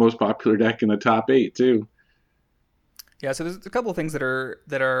was the most popular deck in the top 8 too. Yeah, so there's a couple of things that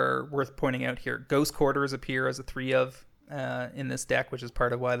are worth pointing out here. Ghost Quarters appear as a 3 of in this deck, which is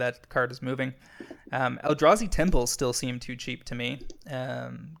part of why that card is moving. Eldrazi Temples still seem too cheap to me,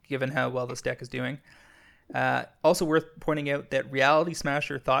 given how well this deck is doing. Also worth pointing out that Reality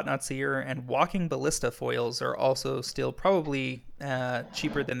Smasher, Thought Not Seer, and Walking Ballista foils are also still probably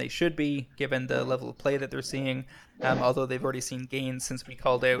cheaper than they should be, given the level of play that they're seeing, although they've already seen gains since we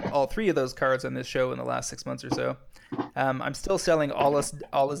called out all three of those cards on this show in the last 6 months or so. I'm still selling All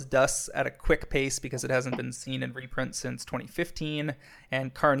Is Dust at a quick pace because it hasn't been seen in reprint since 2015,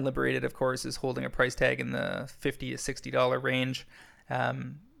 and Karn Liberated, of course, is holding a price tag in the $50 to $60 range.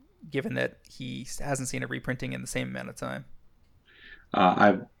 Given that he hasn't seen a reprinting in the same amount of time.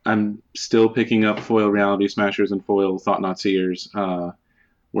 I'm still picking up foil Reality Smashers and foil Thought Not Seers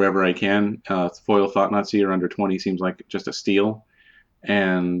wherever I can. Foil Thought Not Seer under 20 seems like just a steal.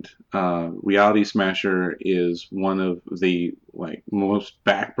 And Reality Smasher is one of the most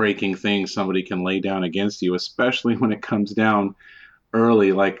backbreaking things somebody can lay down against you, especially when it comes down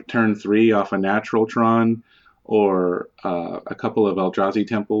early, like turn 3 off a Natural Tron, or a couple of Eldrazi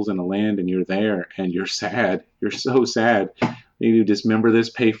temples in a land, and you're there, and you're sad. You're so sad. Maybe you dismember this,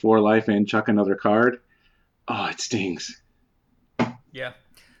 pay 4 life, and chuck another card. Oh, it stings. Yeah.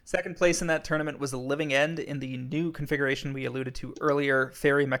 Second place in that tournament was the Living End in the new configuration we alluded to earlier.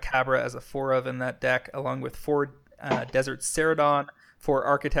 Fairy Macabre as a 4 of in that deck, along with 4 Desert Ceradon, 4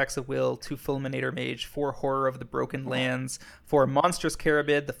 Architects of Will, 2 Fulminator Mage, 4 Horror of the Broken Lands, 4 Monstrous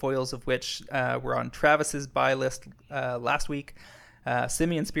Carabid, the foils of which were on Travis's buy list last week,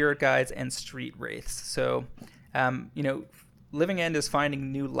 Simian Spirit Guides, and Street Wraiths. So, Living End is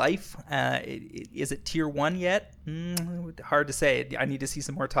finding new life. Is it tier 1 yet? Hard to say. I need to see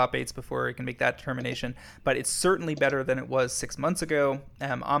some more top 8s before I can make that determination. But it's certainly better than it was 6 months ago.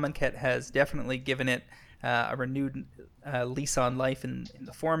 Amonkhet has definitely given it a renewed lease on life in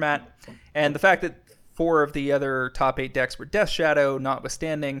the format. And the fact that 4 of the other top 8 decks were Death Shadow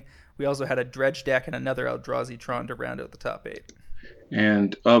notwithstanding, we also had a Dredge deck and another Eldrazi Tron to round out the top 8.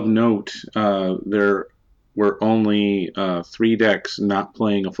 And of note, there were only 3 decks not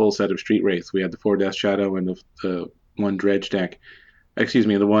playing a full set of Street Wraiths. We had the 4 Death Shadow and the 1 Dredge deck. Excuse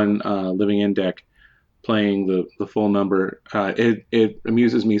me, the 1 Living End deck playing the full number. It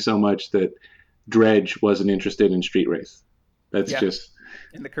amuses me so much that Dredge wasn't interested in Street Wraith. That's just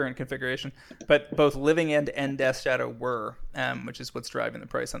in the current configuration. But both Living End and Death Shadow were, which is what's driving the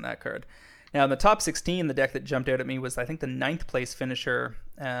price on that card. Now, in the top 16, the deck that jumped out at me was, I think, the 9th place finisher,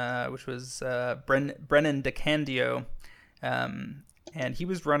 which was Brennan DeCandio. And he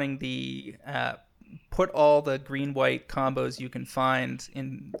was running the put all the green-white combos you can find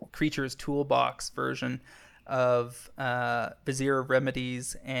in Creature's Toolbox version of Vizier of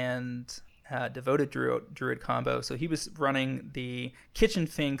Remedies and Devoted Druid combo. So he was running the Kitchen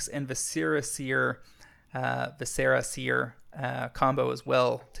Finks and Viscera Seer combo as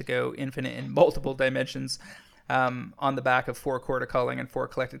well to go infinite in multiple dimensions on the back of 4 Chord of Calling and 4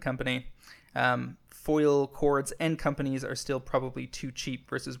 Collected Company. Foil Chords and Companies are still probably too cheap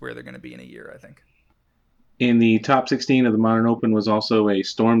versus where they're going to be in a year, I think. In the top 16 of the Modern Open was also a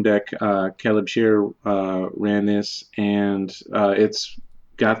Storm deck. Caleb Shear ran this, and it's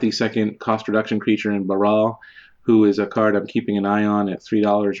got the second cost reduction creature in Baral, who is a card I'm keeping an eye on at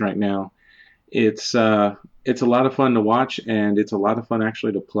 $3 right now. It's a lot of fun to watch, and it's a lot of fun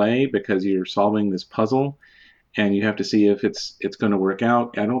actually to play because you're solving this puzzle, and you have to see if it's going to work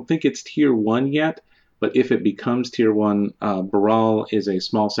out. I don't think it's tier 1 yet, but if it becomes tier 1, Baral is a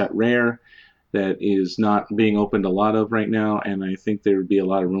small set rare that is not being opened a lot of right now, and I think there would be a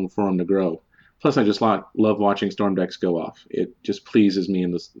lot of room for him to grow. Plus, I just love watching Storm decks go off. It just pleases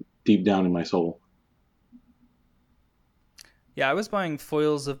me deep down in my soul. Yeah, I was buying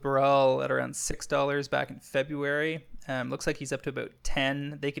foils of Baral at around $6 back in February. Looks like he's up to about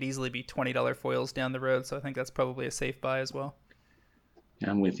 10. They could easily be $20 foils down the road, so I think that's probably a safe buy as well. Yeah,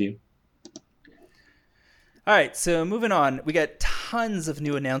 I'm with you. All right, so moving on. We got tons of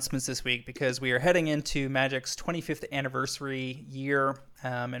new announcements this week because we are heading into Magic's 25th anniversary year,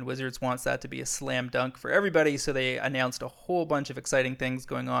 and Wizards wants that to be a slam dunk for everybody, so they announced a whole bunch of exciting things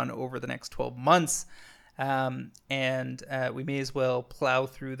going on over the next 12 months. And we may as well plow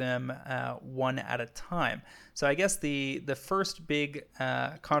through them one at a time. So I guess the first big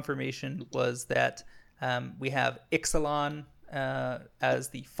confirmation was that we have Ixalan as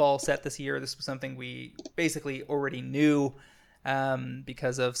the fall set this year. This was something we basically already knew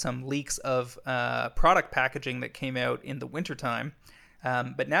because of some leaks of product packaging that came out in the wintertime.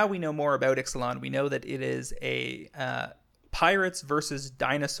 But now we know more about Ixalan. We know that it is a pirates versus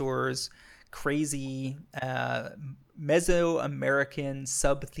dinosaurs crazy Mesoamerican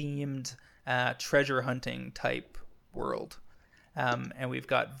sub-themed treasure hunting type world. And we've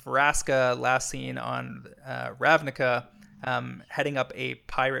got Vraska, last seen on Ravnica, heading up a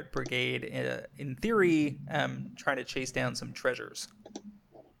pirate brigade, in theory, trying to chase down some treasures.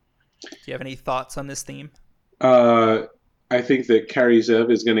 Do you have any thoughts on this theme? Uh, I think that Kari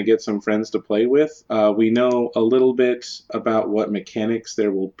Zev is going to get some friends to play with. We know a little bit about what mechanics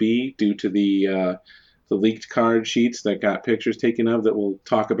there will be due to the leaked card sheets that got pictures taken of that we'll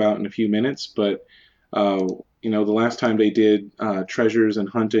talk about in a few minutes. But the last time they did treasures and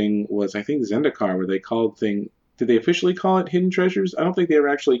hunting was, I think, Zendikar, where they called thing. Did they officially call it hidden treasures? I don't think they ever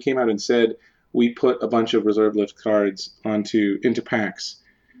actually came out and said we put a bunch of reserve list cards into packs.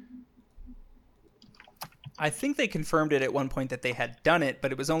 I think they confirmed it at one point that they had done it,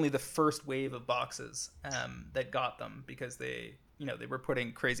 but it was only the first wave of boxes that got them, because they were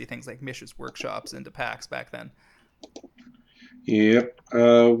putting crazy things like Mishra's Workshops into packs back then. Yep.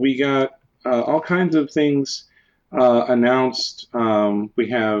 We got all kinds of things announced. We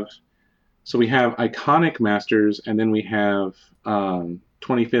have Iconic Masters, and then we have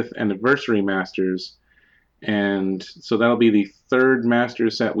 25th Anniversary Masters. And so that'll be the third master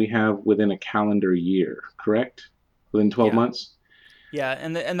set we have within a calendar year, correct? Within 12 months? Yeah,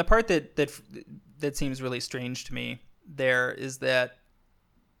 and the part that seems really strange to me there is that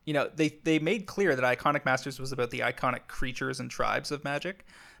they made clear that Iconic Masters was about the iconic creatures and tribes of Magic,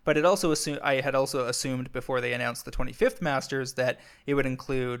 but I had also assumed before they announced the 25th Masters that it would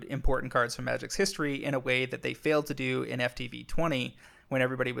include important cards from Magic's history in a way that they failed to do in FTV 20, when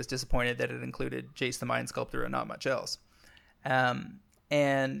everybody was disappointed that it included Jace the Mind Sculptor and not much else.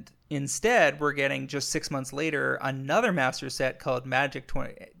 And instead, we're getting just 6 months later another master set called Magic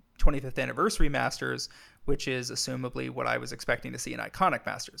 25th Anniversary Masters, which is assumably what I was expecting to see in Iconic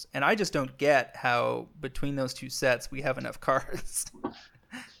Masters. And I just don't get how between those two sets we have enough cards.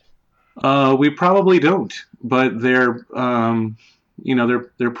 We probably don't, but they're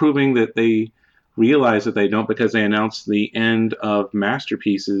proving that they realize that they don't, because they announced the end of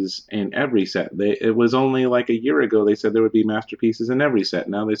masterpieces in every set. It was only like a year ago they said there would be masterpieces in every set.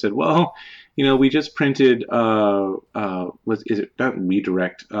 Now they said, well, we just printed is it not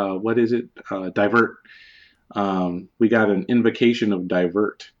redirect? What is it? Divert. We got an invocation of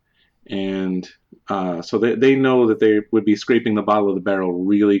Divert, and so they know that they would be scraping the bottom of the barrel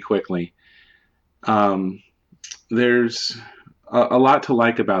really quickly. There's a lot to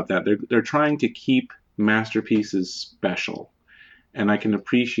like about that. They're trying to keep masterpieces special, and I can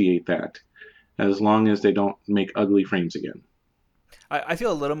appreciate that, as long as they don't make ugly frames again. I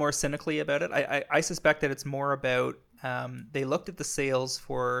feel a little more cynically about it. I suspect that it's more about they looked at the sales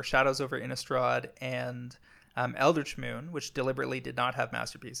for Shadows over Innistrad and Eldritch Moon, which deliberately did not have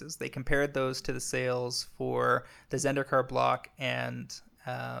masterpieces. They compared those to the sales for the Zendikar block and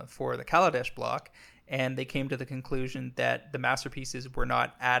for the Kaladesh block, and they came to the conclusion that the masterpieces were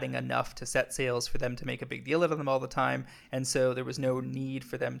not adding enough to set sales for them to make a big deal out of them all the time, and so there was no need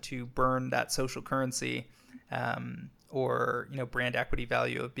for them to burn that social currency or brand equity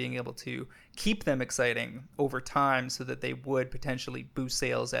value of being able to keep them exciting over time, so that they would potentially boost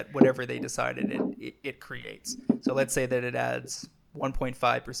sales at whatever they decided it creates. So let's say that it adds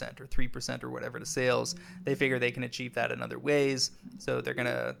 1.5% or 3% or whatever to sales. They figure they can achieve that in other ways, so they're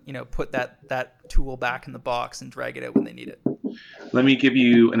gonna put that tool back in the box and drag it out when they need it. Let me give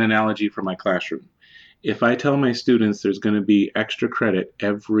you an analogy from my classroom. If I tell my students there's going to be extra credit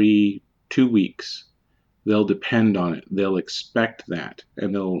every 2 weeks, they'll depend on it. They'll expect that,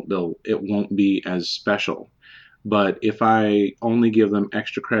 and it won't be as special. But if I only give them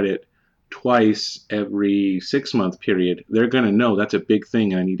extra credit twice every 6-month period, they're going to know that's a big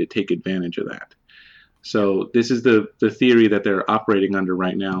thing and I need to take advantage of that. So this is the theory that they're operating under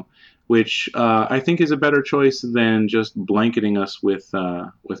right now, which I think is a better choice than just blanketing us with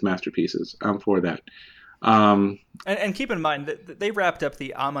masterpieces. I'm for that. And keep in mind that they wrapped up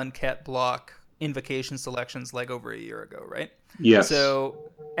the Amonkhet block invocation selections like over a year ago, right? Yes.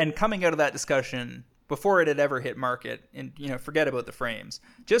 So, and coming out of that discussion, before it had ever hit market, and forget about the frames,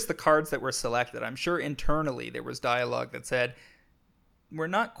 just the cards that were selected, I'm sure internally there was dialogue that said, we're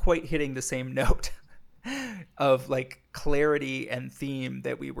not quite hitting the same note of like clarity and theme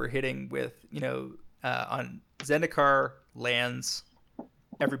that we were hitting with, on Zendikar lands.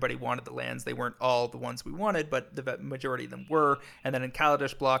 Everybody wanted the lands. They weren't all the ones we wanted, but the majority of them were. And then in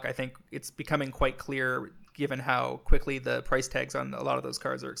Kaladesh block, I think it's becoming quite clear, given how quickly the price tags on a lot of those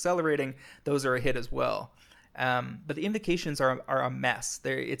cards are accelerating, those are a hit as well. But the invocations are a mess.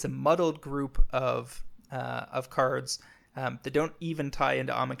 It's a muddled group of cards that don't even tie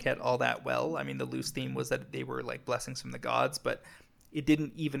into Amonkhet all that well. I mean, the loose theme was that they were like blessings from the gods, but it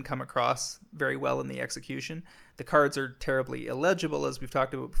didn't even come across very well in the execution. The cards are terribly illegible, as we've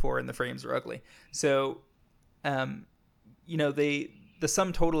talked about before, and the frames are ugly. So the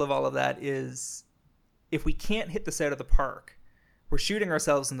sum total of all of that is, if we can't hit this out of the park, we're shooting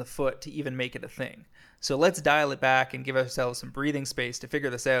ourselves in the foot to even make it a thing. So let's dial it back and give ourselves some breathing space to figure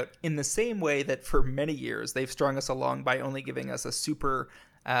this out, in the same way that for many years they've strung us along by only giving us a super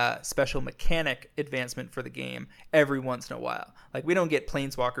special mechanic advancement for the game every once in a while. Like, we don't get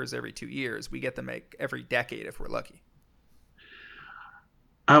planeswalkers every 2 years. We get them every decade if we're lucky.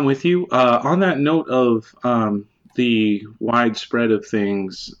 I'm with you. On that note of the widespread of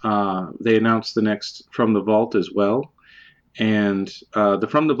things, they announced the next From the Vault as well. And the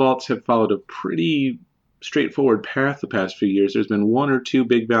From the Vaults have followed a pretty straightforward path the past few years. There's been one or two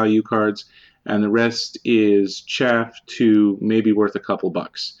big value cards, and the rest is chaff to maybe worth a couple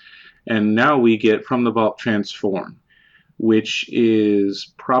bucks. And now we get From the Vault Transform, which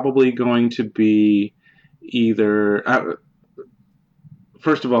is probably going to be either...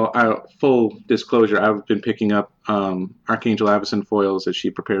 First of all, full disclosure, I've been picking up Archangel Avacyn foils as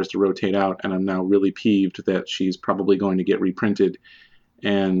she prepares to rotate out, and I'm now really peeved that she's probably going to get reprinted.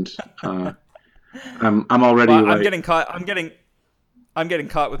 And I'm already well, like... I'm getting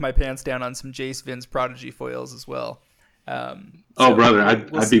caught with my pants down on some Jace Vin's Prodigy foils as well. Brother,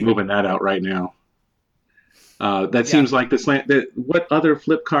 I'd be moving that out right now. That seems like this land. What other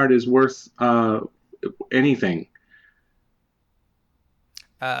flip card is worth anything?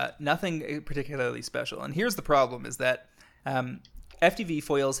 Nothing particularly special. And here's the problem, is that FTV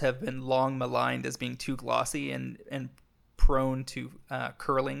foils have been long maligned as being too glossy and prone to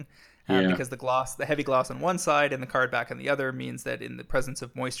curling, because the heavy gloss on one side and the card back on the other means that in the presence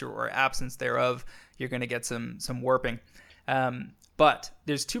of moisture or absence thereof, you're going to get some warping. But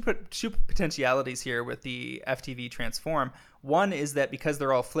there's two potentialities here with the FTV Transform. One is that because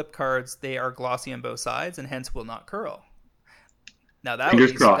they're all flip cards, they are glossy on both sides and hence will not curl. Now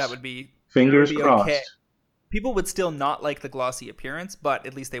that would be Fingers crossed. Okay. People would still not like the glossy appearance, but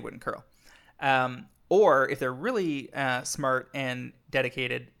at least they wouldn't curl. Or if they're really smart and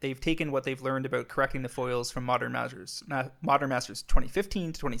dedicated, they've taken what they've learned about correcting the foils from Modern Masters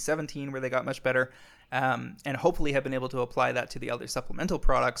 2015 to 2017, where they got much better, and hopefully have been able to apply that to the other supplemental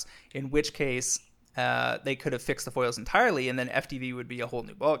products, in which case they could have fixed the foils entirely, and then FTV would be a whole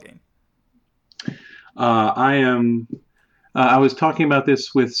new ballgame. I was talking about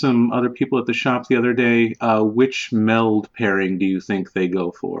this with some other people at the shop the other day. Which meld pairing do you think they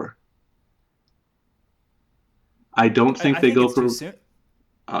go for? I don't think they go for. Too soon.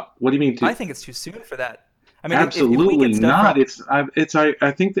 What do you mean? I think it's too soon for that. I mean, absolutely not. I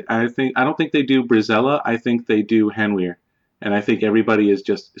don't think they do Brizella. I think they do Hanweir, and I think everybody is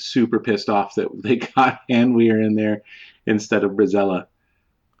just super pissed off that they got Hanweir in there instead of Brizella.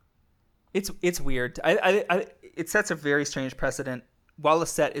 It's weird. It sets a very strange precedent while the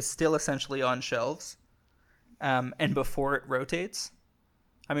set is still essentially on shelves, and before it rotates.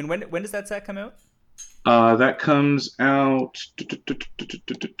 I mean, when does that set come out? That comes out November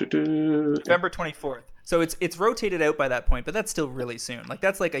 24th. So it's rotated out by that point, but that's still really soon. Like,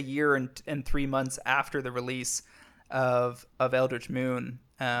 that's like a year and 3 months after the release of Eldritch Moon,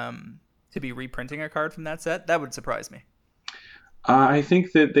 to be reprinting a card from that set. That would surprise me. I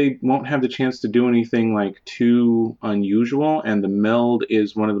think that they won't have the chance to do anything like too unusual, and the meld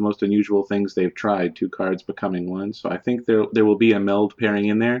is one of the most unusual things they've tried, 2 cards becoming 1. So I think there will be a meld pairing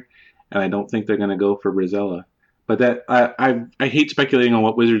in there, and I don't think they're going to go for Brizella. But that I hate speculating on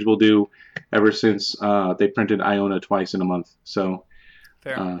what Wizards will do ever since they printed Iona twice in a month. So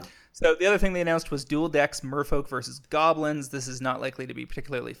fair. So the other thing they announced was dual decks Merfolk versus Goblins. This is not likely to be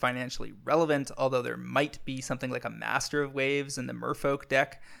particularly financially relevant, although there might be something like a Master of Waves in the Merfolk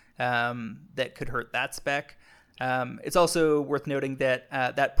deck that could hurt that spec. It's also worth noting that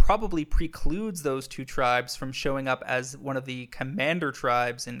that probably precludes those 2 tribes from showing up as one of the Commander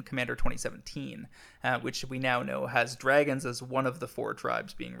tribes in Commander 2017, which we now know has dragons as one of the 4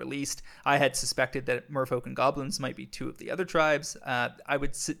 tribes being released. I had suspected that Merfolk and Goblins might be 2 of the other tribes. I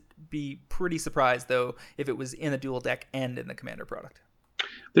would be pretty surprised, though, if it was in a dual deck and in the Commander product.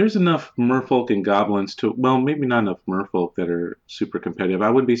 There's enough Merfolk and Goblins maybe not enough Merfolk that are super competitive.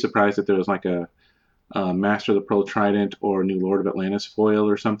 I wouldn't be surprised if there was like a Master of the Pearl Trident or New Lord of Atlantis foil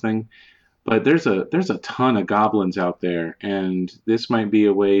or something. But there's a ton of goblins out there, and this might be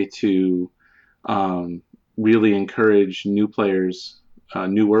a way to really encourage new players,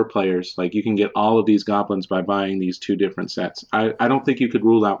 newer players. Like, you can get all of these goblins by buying these 2 different sets. I don't think you could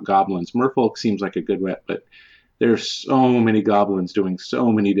rule out goblins. Merfolk seems like a good bet, but there's so many goblins doing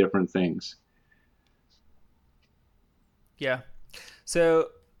so many different things. Yeah. So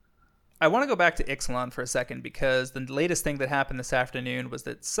I want to go back to Ixalan for a second because the latest thing that happened this afternoon was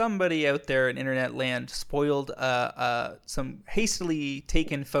that somebody out there in internet land spoiled some hastily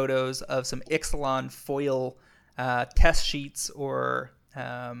taken photos of some Ixalan foil test sheets or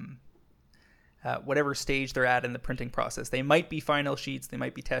whatever stage they're at in the printing process. They might be final sheets, they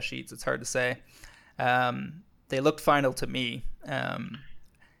might be test sheets. It's hard to say. They looked final to me.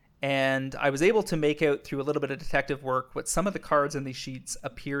 And I was able to make out through a little bit of detective work what some of the cards in these sheets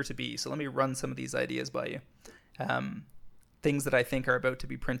appear to be. So let me run some of these ideas by you. Things that I think are about to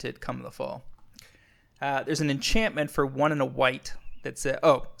be printed come the fall. There's an enchantment for 1 and a white that says,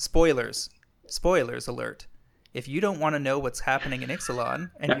 spoilers. Spoilers alert. If you don't want to know what's happening in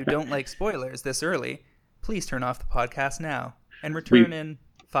Ixalan and you don't like spoilers this early, please turn off the podcast now and return in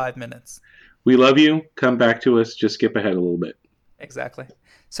 5 minutes. We love you. Come back to us. Just skip ahead a little bit. Exactly.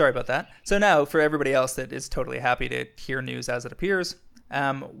 Sorry about that. So now, for everybody else that is totally happy to hear news as it appears,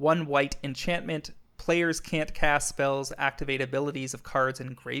 1 white enchantment. Players can't cast spells, activate abilities of cards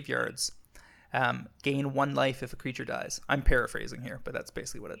in graveyards. Gain 1 life if a creature dies. I'm paraphrasing here, but that's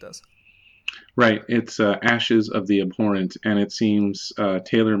basically what it does. Right. It's Ashes of the Abhorrent, and it seems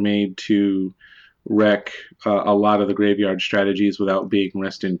tailor-made to wreck a lot of the graveyard strategies without being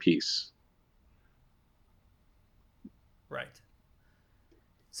rest in peace. Right.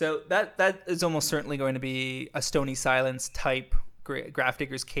 So that is almost certainly going to be a Stony Silence type,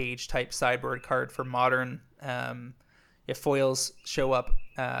 Grafdigger's Cage type sideboard card for Modern. If foils show up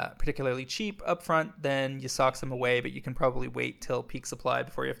particularly cheap up front, then you sock them away, but you can probably wait till peak supply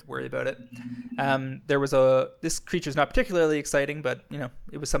before you have to worry about it. This creature's not particularly exciting, but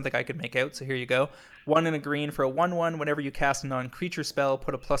it was something I could make out, so here you go. 1 and a green for a 1/1. Whenever you cast a non-creature spell,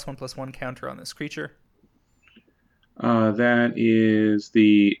 put a +1/+1 counter on this creature. That is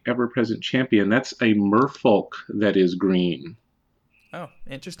the Ever-Present Champion. That's a merfolk that is green. Oh,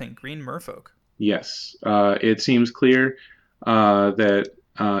 interesting. Green merfolk. Yes. It seems clear that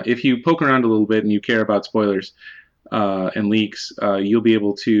if you poke around a little bit and you care about spoilers and leaks, you'll be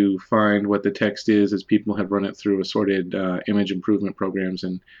able to find what the text is as people have run it through assorted image improvement programs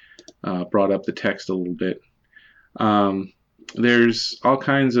and brought up the text a little bit. There's all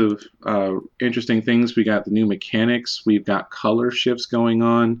kinds of interesting things. We got the new mechanics. We've got color shifts going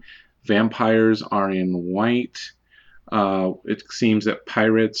on. Vampires are in white. It seems that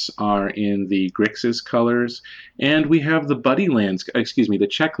pirates are in the Grixis colors. And we have the buddy lands, the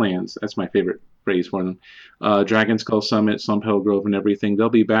Czech lands. That's my favorite phrase for them. Dragonskull Summit, Slumphill Grove, and everything. They'll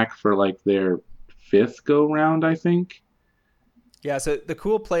be back for like their 5th go-round, I think. Yeah, so the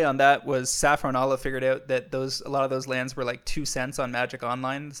cool play on that was Saffron Olive figured out that a lot of those lands were like 2 cents on Magic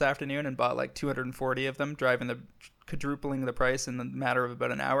Online this afternoon and bought like 240 of them, quadrupling the price in the matter of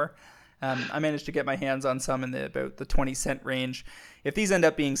about an hour. I managed to get my hands on some in about the 20-cent range. If these end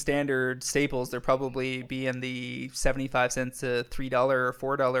up being standard staples, they'll probably be in the 75 cents to $3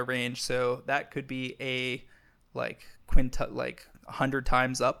 or $4 range. So that could be a 100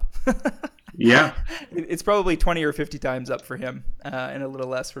 times up. Yeah. It's probably 20 or 50 times up for him and a little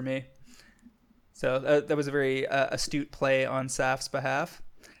less for me. So that was a very astute play on Saf's behalf.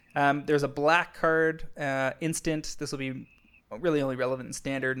 There's a black card, instant. This will be really only relevant in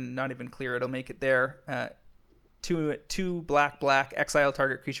standard and not even clear it'll make it there. 2 black, exile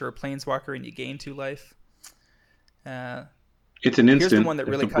target creature or planeswalker, and you gain 2 life. It's an instant. Here's the one that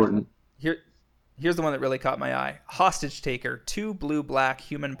really important. Here's the one that really caught my eye. Hostage Taker, 2 blue-black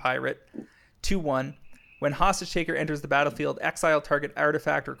human pirate, 2/1. When Hostage Taker enters the battlefield, exile target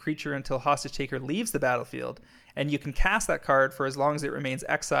artifact or creature until Hostage Taker leaves the battlefield, and you can cast that card for as long as it remains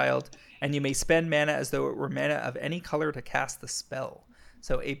exiled, and you may spend mana as though it were mana of any color to cast the spell.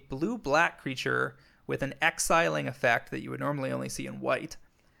 So a blue-black creature with an exiling effect that you would normally only see in white.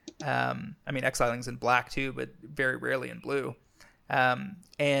 Exiling's in black too, but very rarely in blue.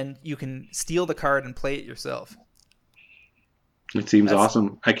 And you can steal the card and play it yourself. It seems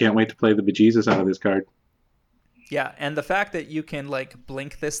awesome. I can't wait to play the bejesus out of this card. Yeah, and the fact that you can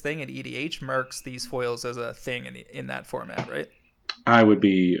blink this thing at EDH marks these foils as a thing in that format, right? I would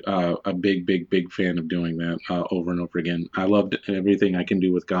be a big fan of doing that over and over again. I loved everything I can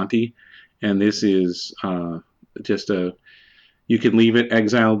do with Gonti, and this is you can leave it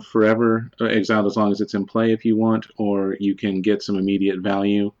exiled forever, exiled as long as it's in play if you want, or you can get some immediate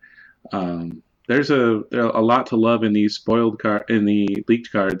value. There's a lot to love in these in the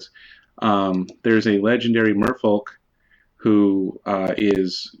leaked cards. There's a legendary merfolk who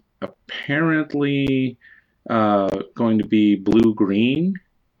is apparently going to be blue-green,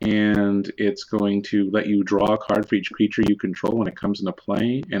 and it's going to let you draw a card for each creature you control when it comes into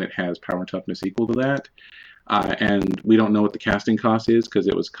play, and it has power and toughness equal to that. and we don't know what the casting cost is because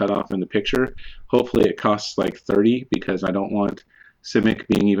it was cut off in the picture. Hopefully it costs like 30 because I don't want Simic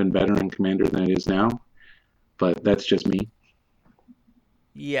being even better in Commander than it is now. But that's just me.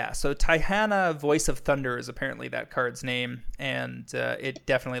 Yeah, so Tihana, Voice of Thunder is apparently that card's name, and it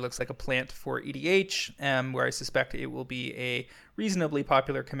definitely looks like a plant for EDH, where I suspect it will be a reasonably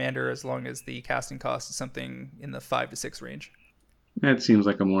popular commander as long as the casting cost is something in the 5 to 6 range. That seems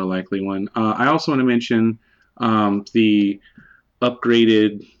like a more likely one. I also want to mention the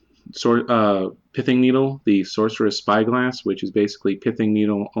upgraded Pithing Needle, the Sorcerer's Spyglass, which is basically Pithing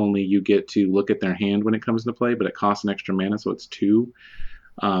Needle, only you get to look at their hand when it comes into play, but it costs an extra mana, so it's 2.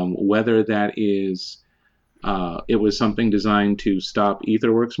 Whether that is it was something designed to stop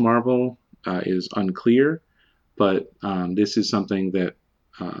Aetherworks Marvel is unclear, but this is something that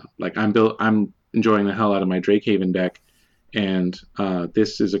I'm enjoying the hell out of my Drakehaven deck, and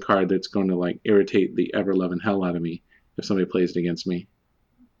this is a card that's going to like irritate the ever loving hell out of me if somebody plays it against me.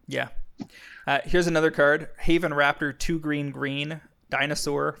 Yeah. Here's another card, Haven Raptor, 2 green green,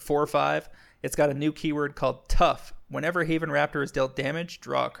 dinosaur, 4/5. It's got a new keyword called Tough. Whenever Haven Raptor is dealt damage,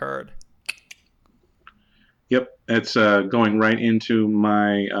 draw a card. Yep, it's going right into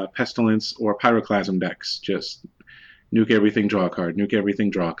my Pestilence or Pyroclasm decks. Just nuke everything, draw a card. Nuke everything,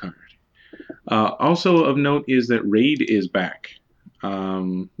 draw a card. Also of note is that Raid is back.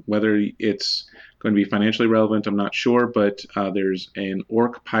 Whether it's going to be financially relevant, I'm not sure, but there's an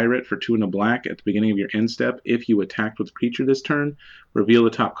Orc Pirate for 2 and a black at the beginning of your end step. If you attacked with a creature this turn, reveal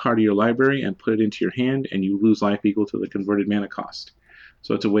the top card of your library and put it into your hand, and you lose life equal to the converted mana cost.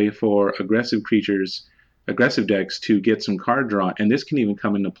 So it's a way for aggressive decks to get some card draw, and this can even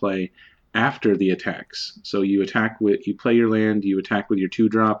come into play after the attacks. So you play your land, you attack with your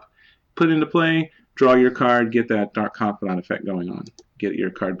 2-drop, put it into play, draw your card, get that Dark Confidant effect going on, get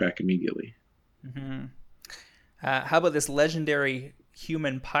your card back immediately. Mm-hmm. How about this legendary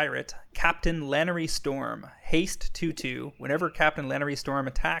human pirate, Captain Lannery Storm, haste 2/2. Whenever Captain Lannery Storm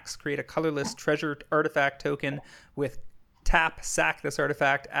attacks, create a colorless treasure artifact token with tap, sack this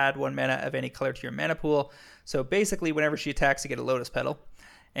artifact, add 1 mana of any color to your mana pool. So basically, whenever she attacks, you get a Lotus Petal.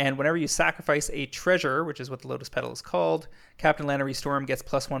 And whenever you sacrifice a treasure, which is what the Lotus Petal is called, Captain Lannery Storm gets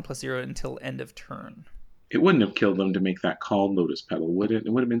 +1/+0 until end of turn. It wouldn't have killed them to make that called Lotus Petal, would it? It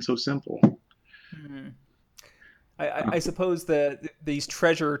would have been so simple. Mm-hmm. I suppose these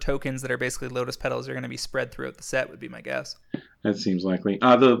treasure tokens that are basically Lotus Petals are going to be spread throughout the set, would be my guess. That seems likely.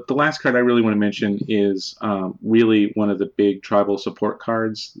 The last card I really want to mention is really one of the big tribal support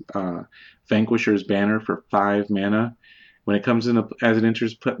cards, Vanquisher's Banner for 5 mana. When it comes in as it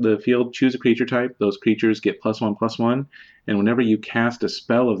enters the field, choose a creature type. Those creatures get +1/+1, and whenever you cast a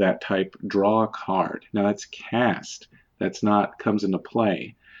spell of that type, draw a card. Now that's cast. That's not comes into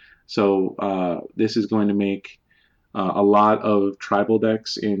play. So this is going to make a lot of tribal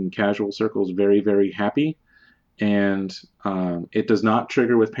decks in casual circles very, very happy. And it does not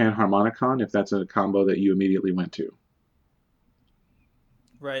trigger with Panharmonicon if that's a combo that you immediately went to.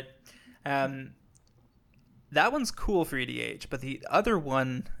 Right. That one's cool for EDH, but the other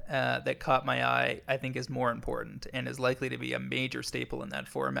one that caught my eye, I think, is more important and is likely to be a major staple in that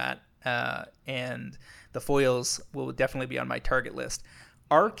format. And the foils will definitely be on my target list.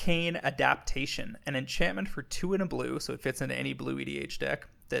 Arcane Adaptation, an enchantment for 2 and a blue, so it fits into any blue EDH deck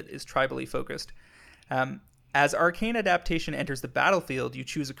that is tribally focused. As Arcane Adaptation enters the battlefield, you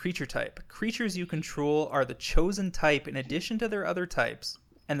choose a creature type. Creatures you control are the chosen type in addition to their other types.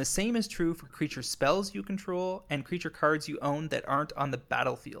 And the same is true for creature spells you control and creature cards you own that aren't on the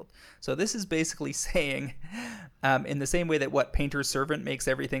battlefield. So this is basically saying, in the same way that Painter's Servant makes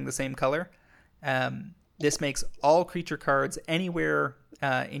everything the same color, this makes all creature cards anywhere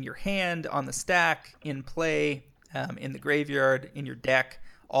in your hand, on the stack, in play, in the graveyard, in your deck,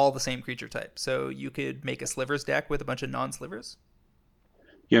 all the same creature type. So you could make a Slivers deck with a bunch of non-Slivers.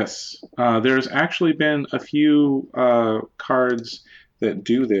 Yes. There's actually been a few cards that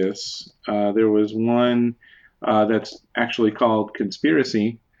do this. There was one that's actually called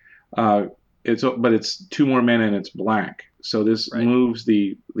Conspiracy. But it's 2 more mana and it's black. So this moves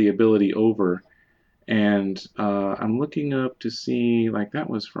the ability over. And I'm looking up to see, like, that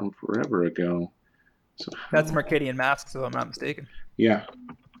was from forever ago. So that's Mercadian Masks, if I'm not mistaken. Yeah.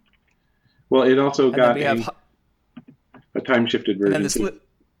 Well, it also got a time-shifted version.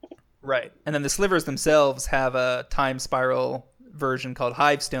 Right. And then the Slivers themselves have a time spiral version called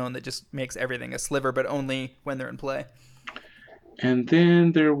Hivestone that just makes everything a sliver, but only when they're in play. And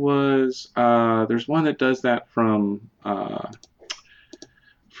then there's one that does that from New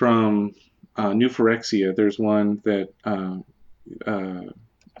Phyrexia. There's one that I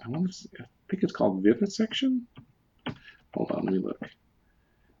think it's called Vivisection. Hold on, let me look.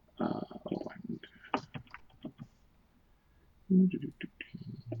 Oh,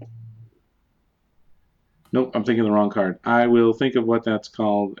 nope, I'm thinking the wrong card. I will think of what that's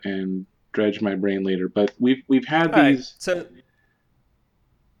called and dredge my brain later. But we've had All right, these. so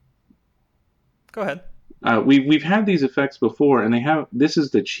go ahead. We've had these effects before, and they have. This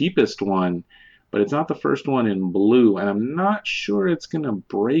is the cheapest one, but it's not the first one in blue, and I'm not sure it's gonna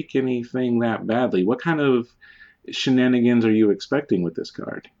break anything that badly. What kind of shenanigans are you expecting with this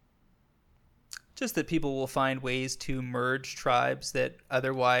card? Just that people will find ways to merge tribes that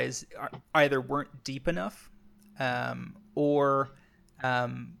otherwise either weren't deep enough, or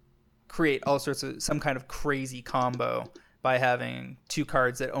create all sorts of some kind of crazy combo by having two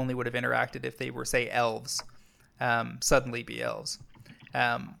cards that only would have interacted if they were, say, elves, suddenly be elves.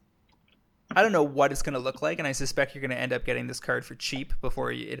 I don't know what it's going to look like, and I suspect you're going to end up getting this card for cheap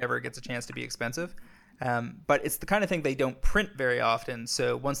before it ever gets a chance to be expensive. But it's the kind of thing they don't print very often,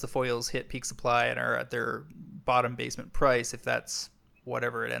 so once the foils hit peak supply and are at their bottom basement price, if that's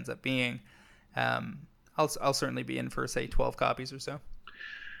whatever it ends up being, I'll certainly be in for, say, 12 copies or so.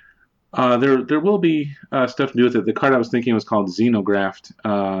 There will be stuff to do with it. The card I was thinking was called Xenograft.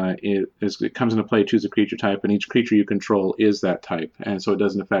 It comes into play, choose a creature type, and each creature you control is that type, and so it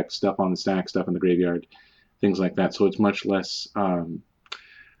doesn't affect stuff on the stack, stuff in the graveyard, things like that. So it's much less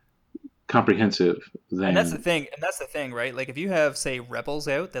comprehensive than. And that's the thing. And that's the thing, right? Like if you have, say, rebels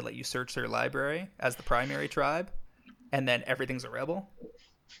out that let you search their library as the primary tribe, and then everything's a rebel.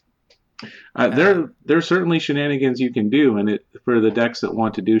 There's certainly shenanigans you can do, and for the decks that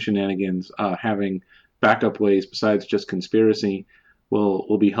want to do shenanigans, having backup ways besides just conspiracy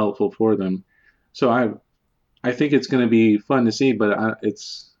will be helpful for them. So I think it's going to be fun to see, but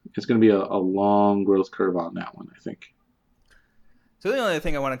it's going to be a long growth curve on that one, I think. So the only other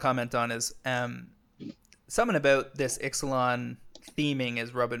thing I want to comment on is something about this Ixalan theming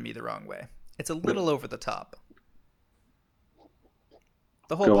is rubbing me the wrong way. It's a little over the top.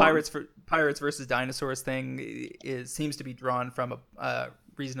 The whole pirates versus dinosaurs thing seems to be drawn from a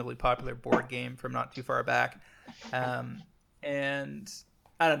reasonably popular board game from not too far back, and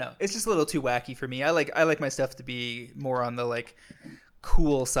I don't know. It's just a little too wacky for me. I like my stuff to be more on the like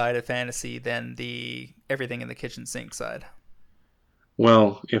cool side of fantasy than the everything in the kitchen sink side.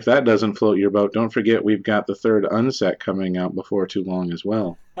 Well, if that doesn't float your boat, don't forget we've got the third unset coming out before too long as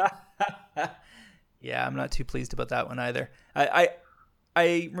well. Yeah, I'm not too pleased about that one either.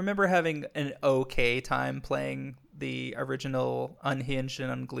 I remember having an okay time playing the original Unhinged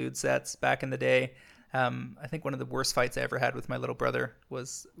and Unglued sets back in the day. I think one of the worst fights I ever had with my little brother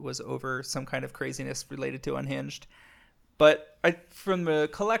was over some kind of craziness related to Unhinged. But from the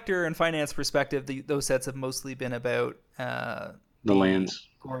collector and finance perspective, those sets have mostly been about the lands,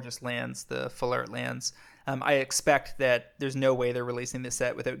 gorgeous lands, the full art lands. I expect that there's no way they're releasing this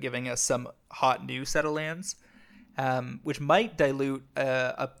set without giving us some hot new set of lands. Which might dilute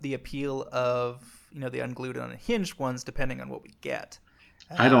the appeal of the unglued and unhinged ones, depending on what we get.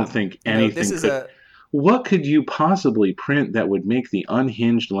 I don't think anything. What could you possibly print that would make the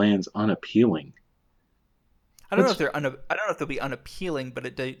unhinged lands unappealing? I don't know if they'll be unappealing, but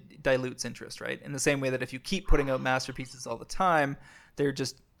it dilutes interest, right? In the same way that if you keep putting out masterpieces all the time, they're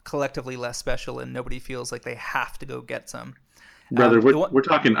just collectively less special, and nobody feels like they have to go get some. Brother, we're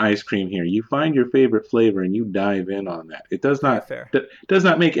talking ice cream here. You find your favorite flavor and you dive in on that. It does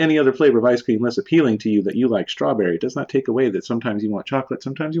not make any other flavor of ice cream less appealing to you that you like strawberry. It does not take away that sometimes you want chocolate,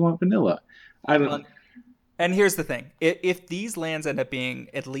 sometimes you want vanilla. And here's the thing. If these lands end up being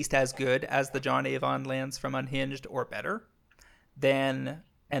at least as good as the John Avon lands from Unhinged or better, and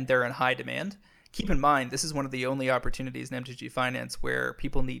they're in high demand, keep in mind this is one of the only opportunities in MTG Finance where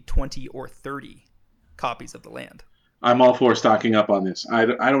people need 20 or 30 copies of the land. I'm all for stocking up on this. I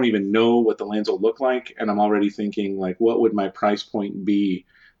don't even know what the lands will look like, and I'm already thinking, like, what would my price point be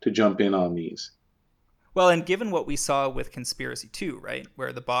to jump in on these? Well, and given what we saw with Conspiracy 2, right,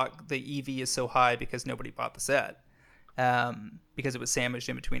 where the EV is so high because nobody bought the set, because it was sandwiched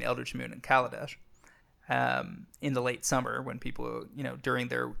in between Eldritch Moon and Kaladesh in the late summer when people, during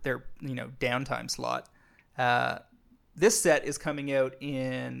their downtime slot. This set is coming out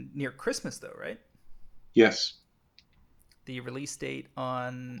near Christmas, though, right? Yes. The release date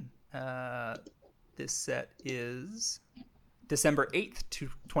on this set is December 8th,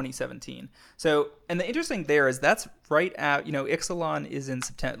 2017. So, and the interesting there is that's right at, Ixalan is in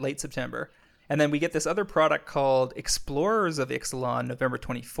late September, And then we get this other product called Explorers of Ixalan, November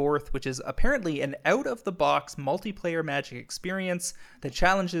 24th, which is apparently an out-of-the-box multiplayer Magic experience that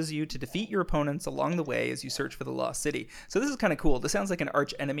challenges you to defeat your opponents along the way as you search for the Lost City. So this is kind of cool. This sounds like an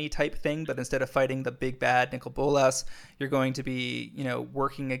arch enemy type thing, but instead of fighting the big bad Nicol Bolas, you're going to be,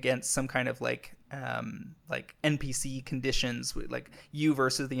 working against some kind of like NPC conditions, like you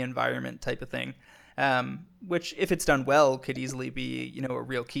versus the environment type of thing, which, if it's done well, could easily be, a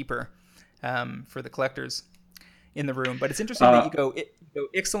real keeper for the collectors in the room. But it's interesting that you go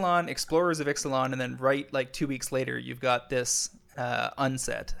Ixalan, Explorers of Ixalan, and then right like 2 weeks later, you've got this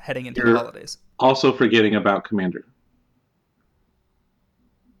unset heading into the holidays. Also forgetting about Commander.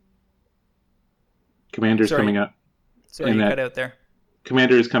 Commander's coming out. Sorry, you cut out there.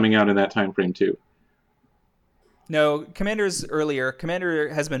 Commander is coming out in that time frame too. No, Commander's earlier.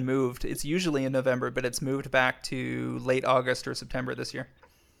 Commander has been moved. It's usually in November, but it's moved back to late August or September this year.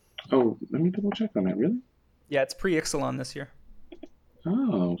 Oh, let me double check on that. Really? Yeah, it's pre-Ixalan this year.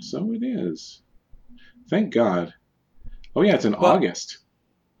 Oh, so it is. Thank God. Oh yeah, it's in August.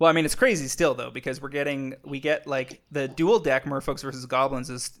 Well, I mean, it's crazy still though, because we get like the dual deck Merfolks versus Goblins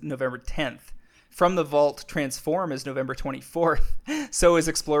is November 10th. From the Vault Transform is November 24th. So is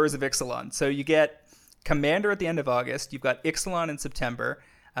Explorers of Ixalan. So you get Commander at the end of August. You've got Ixalan in September.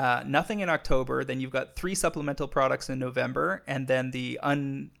 Nothing in October. Then you've got 3 supplemental products in November, and then the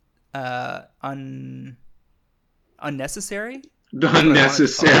unnecessary,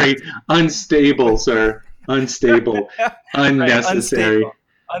 unstable, sir, unstable, unnecessary. Right,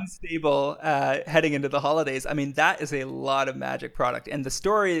 unstable heading into the holidays. I mean, that is a lot of Magic product, and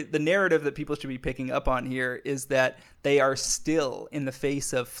the narrative that people should be picking up on here is that they are still, in the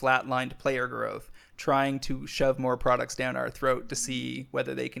face of flatlined player growth, trying to shove more products down our throat to see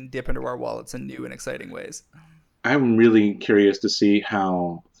whether they can dip into our wallets in new and exciting ways. I'm really curious to see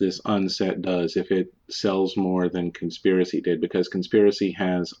how this unset does, if it sells more than Conspiracy did, because Conspiracy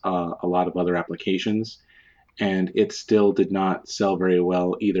has a lot of other applications, and it still did not sell very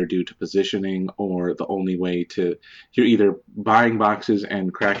well, either due to positioning or the only way you're either buying boxes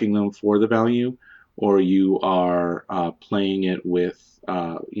and cracking them for the value, or you are playing it with,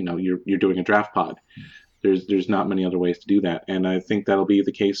 you're doing a draft pod. There's not many other ways to do that, and I think that'll be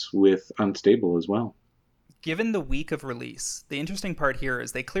the case with Unstable as well. Given the week of release, the interesting part here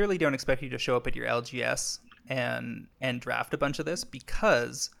is they clearly don't expect you to show up at your LGS and draft a bunch of this,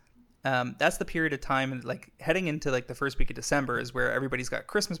 because that's the period of time, like heading into like the first week of December, is where everybody's got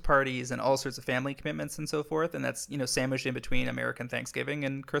Christmas parties and all sorts of family commitments and so forth, and that's sandwiched in between American Thanksgiving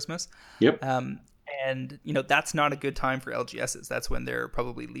and Christmas. Yep. And that's not a good time for LGSs. That's when they're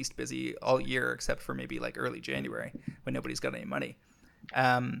probably least busy all year, except for maybe like early January when nobody's got any money.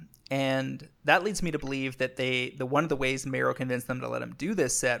 And that leads me to believe that one of the ways Maro convinced them to let him do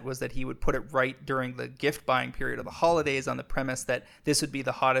this set was that he would put it right during the gift buying period of the holidays, on the premise that this would be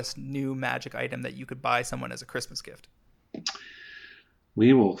the hottest new Magic item that you could buy someone as a Christmas gift.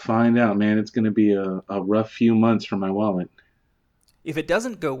 We will find out, man. It's going to be a rough few months for my wallet. If it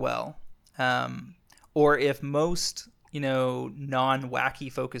doesn't go well, or if most,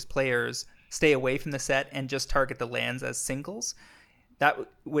 non-wacky focused players stay away from the set and just target the lands as singles, that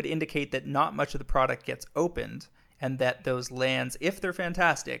would indicate that not much of the product gets opened, and that those lands, if they're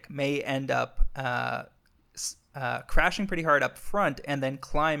fantastic, may end up crashing pretty hard up front and then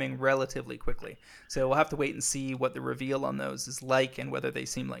climbing relatively quickly. So we'll have to wait and see what the reveal on those is like and whether they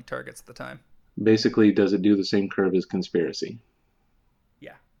seem like targets at the time. Basically, does it do the same curve as Conspiracy?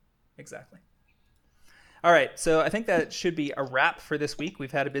 Yeah, exactly. All right, so I think that should be a wrap for this week.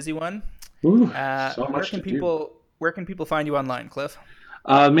 We've had a busy one. Ooh, so much to do. Where can people find you online, Cliff?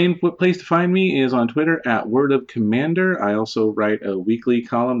 Main place to find me is on Twitter at Word of Commander. I also write a weekly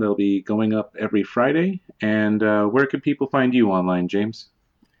column that'll be going up every Friday. And where can people find you online, James?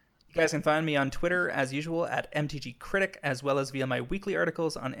 You guys can find me on Twitter, as usual, at MTGCritic, as well as via my weekly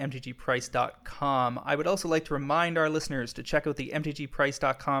articles on MTGprice.com. I would also like to remind our listeners to check out the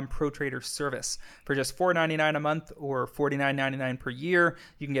MTGprice.com Pro Trader service. For just $4.99 a month or $49.99 per year,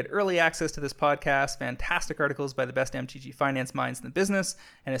 you can get early access to this podcast, fantastic articles by the best MTG finance minds in the business,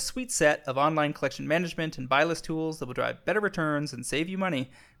 and a sweet set of online collection management and buy list tools that will drive better returns and save you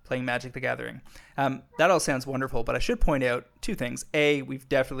money playing Magic the Gathering. That all sounds wonderful, but I should point out 2 things. A, we've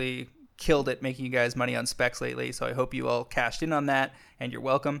definitely killed it making you guys money on specs lately, so I hope you all cashed in on that, and you're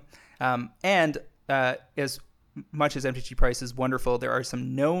welcome. And as much as MTG Price is wonderful, there are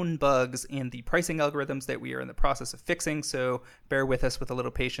some known bugs in the pricing algorithms that we are in the process of fixing, so bear with us with a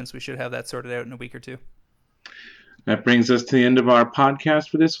little patience. We should have that sorted out in a week or 2. That brings us to the end of our podcast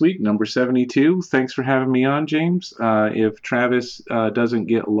for this week, number 72. Thanks for having me on, James. If Travis doesn't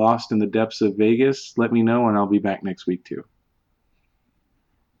get lost in the depths of Vegas, let me know, and I'll be back next week too.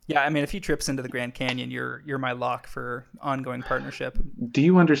 Yeah, I mean, if he trips into the Grand Canyon, you're my lock for ongoing partnership. Do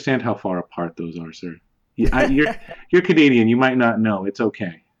you understand how far apart those are, sir? You're Canadian. You might not know. It's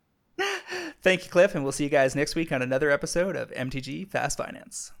okay. Thank you, Cliff, and we'll see you guys next week on another episode of MTG Fast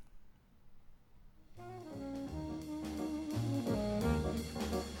Finance.